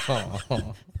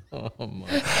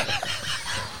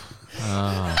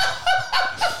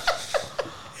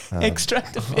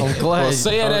 Ex-tractor fan. I'm glad. We'll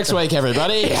see you next week,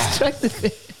 everybody. Ex-tractor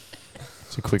fan.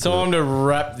 It's a quick Time to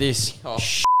wrap this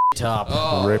shit up.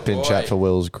 Oh, rip in boy. chat for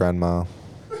Will's grandma.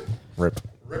 Rip.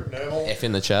 F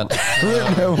in the chat.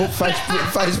 Rip Neville,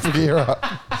 Facebook era.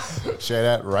 Shout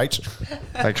out, Rach.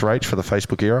 Thanks, Rach, for the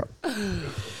Facebook era.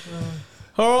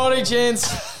 Alrighty, gents.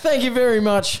 Thank you very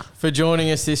much for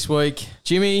joining us this week.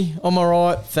 Jimmy, on my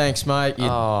right, thanks, mate.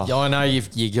 I know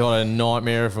you got a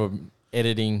nightmare of a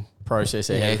editing process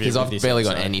ahead Yeah, of you because with I've this barely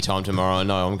got episode. any time tomorrow. I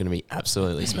know I'm going to be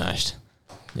absolutely smashed.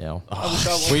 Yeah.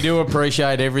 We do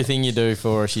appreciate everything you do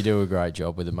for us. You do a great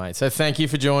job with it, mate. So thank you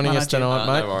for joining us tonight,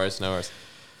 mate. No worries, no worries.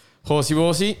 Horsey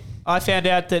Worsey. I found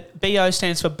out that BO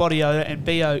stands for body odor, and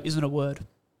BO isn't a word.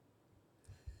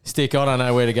 Stick, I don't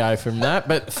know where to go from that,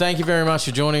 but thank you very much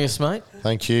for joining us, mate.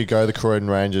 Thank you. Go the Croydon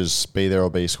Rangers. Be there or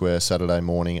be square Saturday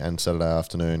morning and Saturday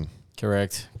afternoon.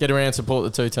 Correct. Get around, support the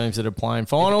two teams that are playing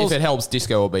finals. If it helps,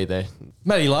 Disco will be there.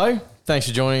 Matty Lowe, thanks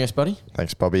for joining us, buddy.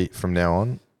 Thanks, Bobby. From now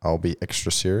on, I'll be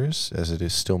extra serious as it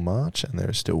is still March and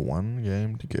there is still one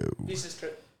game to go. This is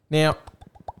true. Now,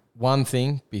 one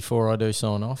thing before I do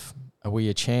sign off, are we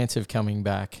a chance of coming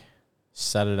back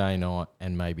Saturday night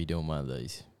and maybe doing one of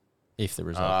these if the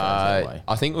result goes that way?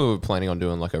 I think we were planning on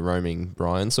doing like a roaming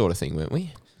Brian sort of thing, weren't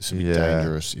we? This would be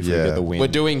dangerous if we get the win. We're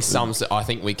doing some. I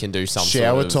think we can do some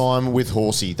shower sort of, time with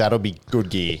Horsey. That'll be good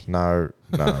gear. No.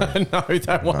 No,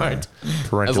 that won't.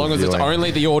 Parental as long as it's viewing. only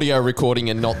the audio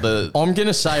recording and not the. I'm going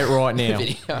to say it right now.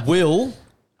 Video. Will,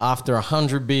 after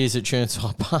 100 beers at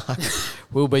Churnside Park,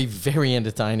 will be very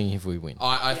entertaining if we win.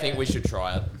 I think we should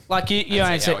try it. Like you And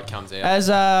ain't see how said, it comes out.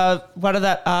 as one of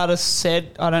that artists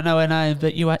said, I don't know her name,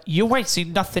 but you ain't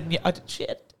seen nothing yet.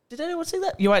 Shit, did anyone sing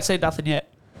that? You ain't seen nothing yet.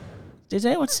 Did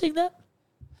anyone sing that?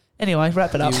 Anyway,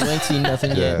 wrap it up. You ain't seen nothing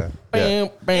yet. Yeah.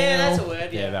 Yeah, that's a word.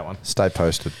 Yeah, that one. Stay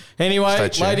posted. Anyway, Stay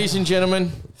tuned. ladies and gentlemen,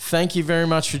 thank you very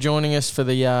much for joining us for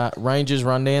the Rangers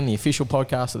Rundown, the official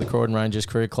podcast of the Croydon Rangers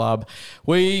Career Club.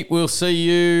 We will see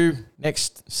you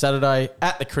next Saturday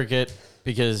at the cricket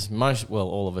because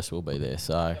all of us will be there.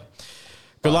 So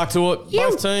good luck to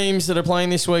both teams that are playing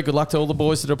this week. Good luck to all the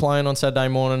boys that are playing on Saturday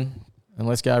morning. And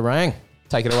let's go, Rang.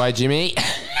 Take it away, Jimmy.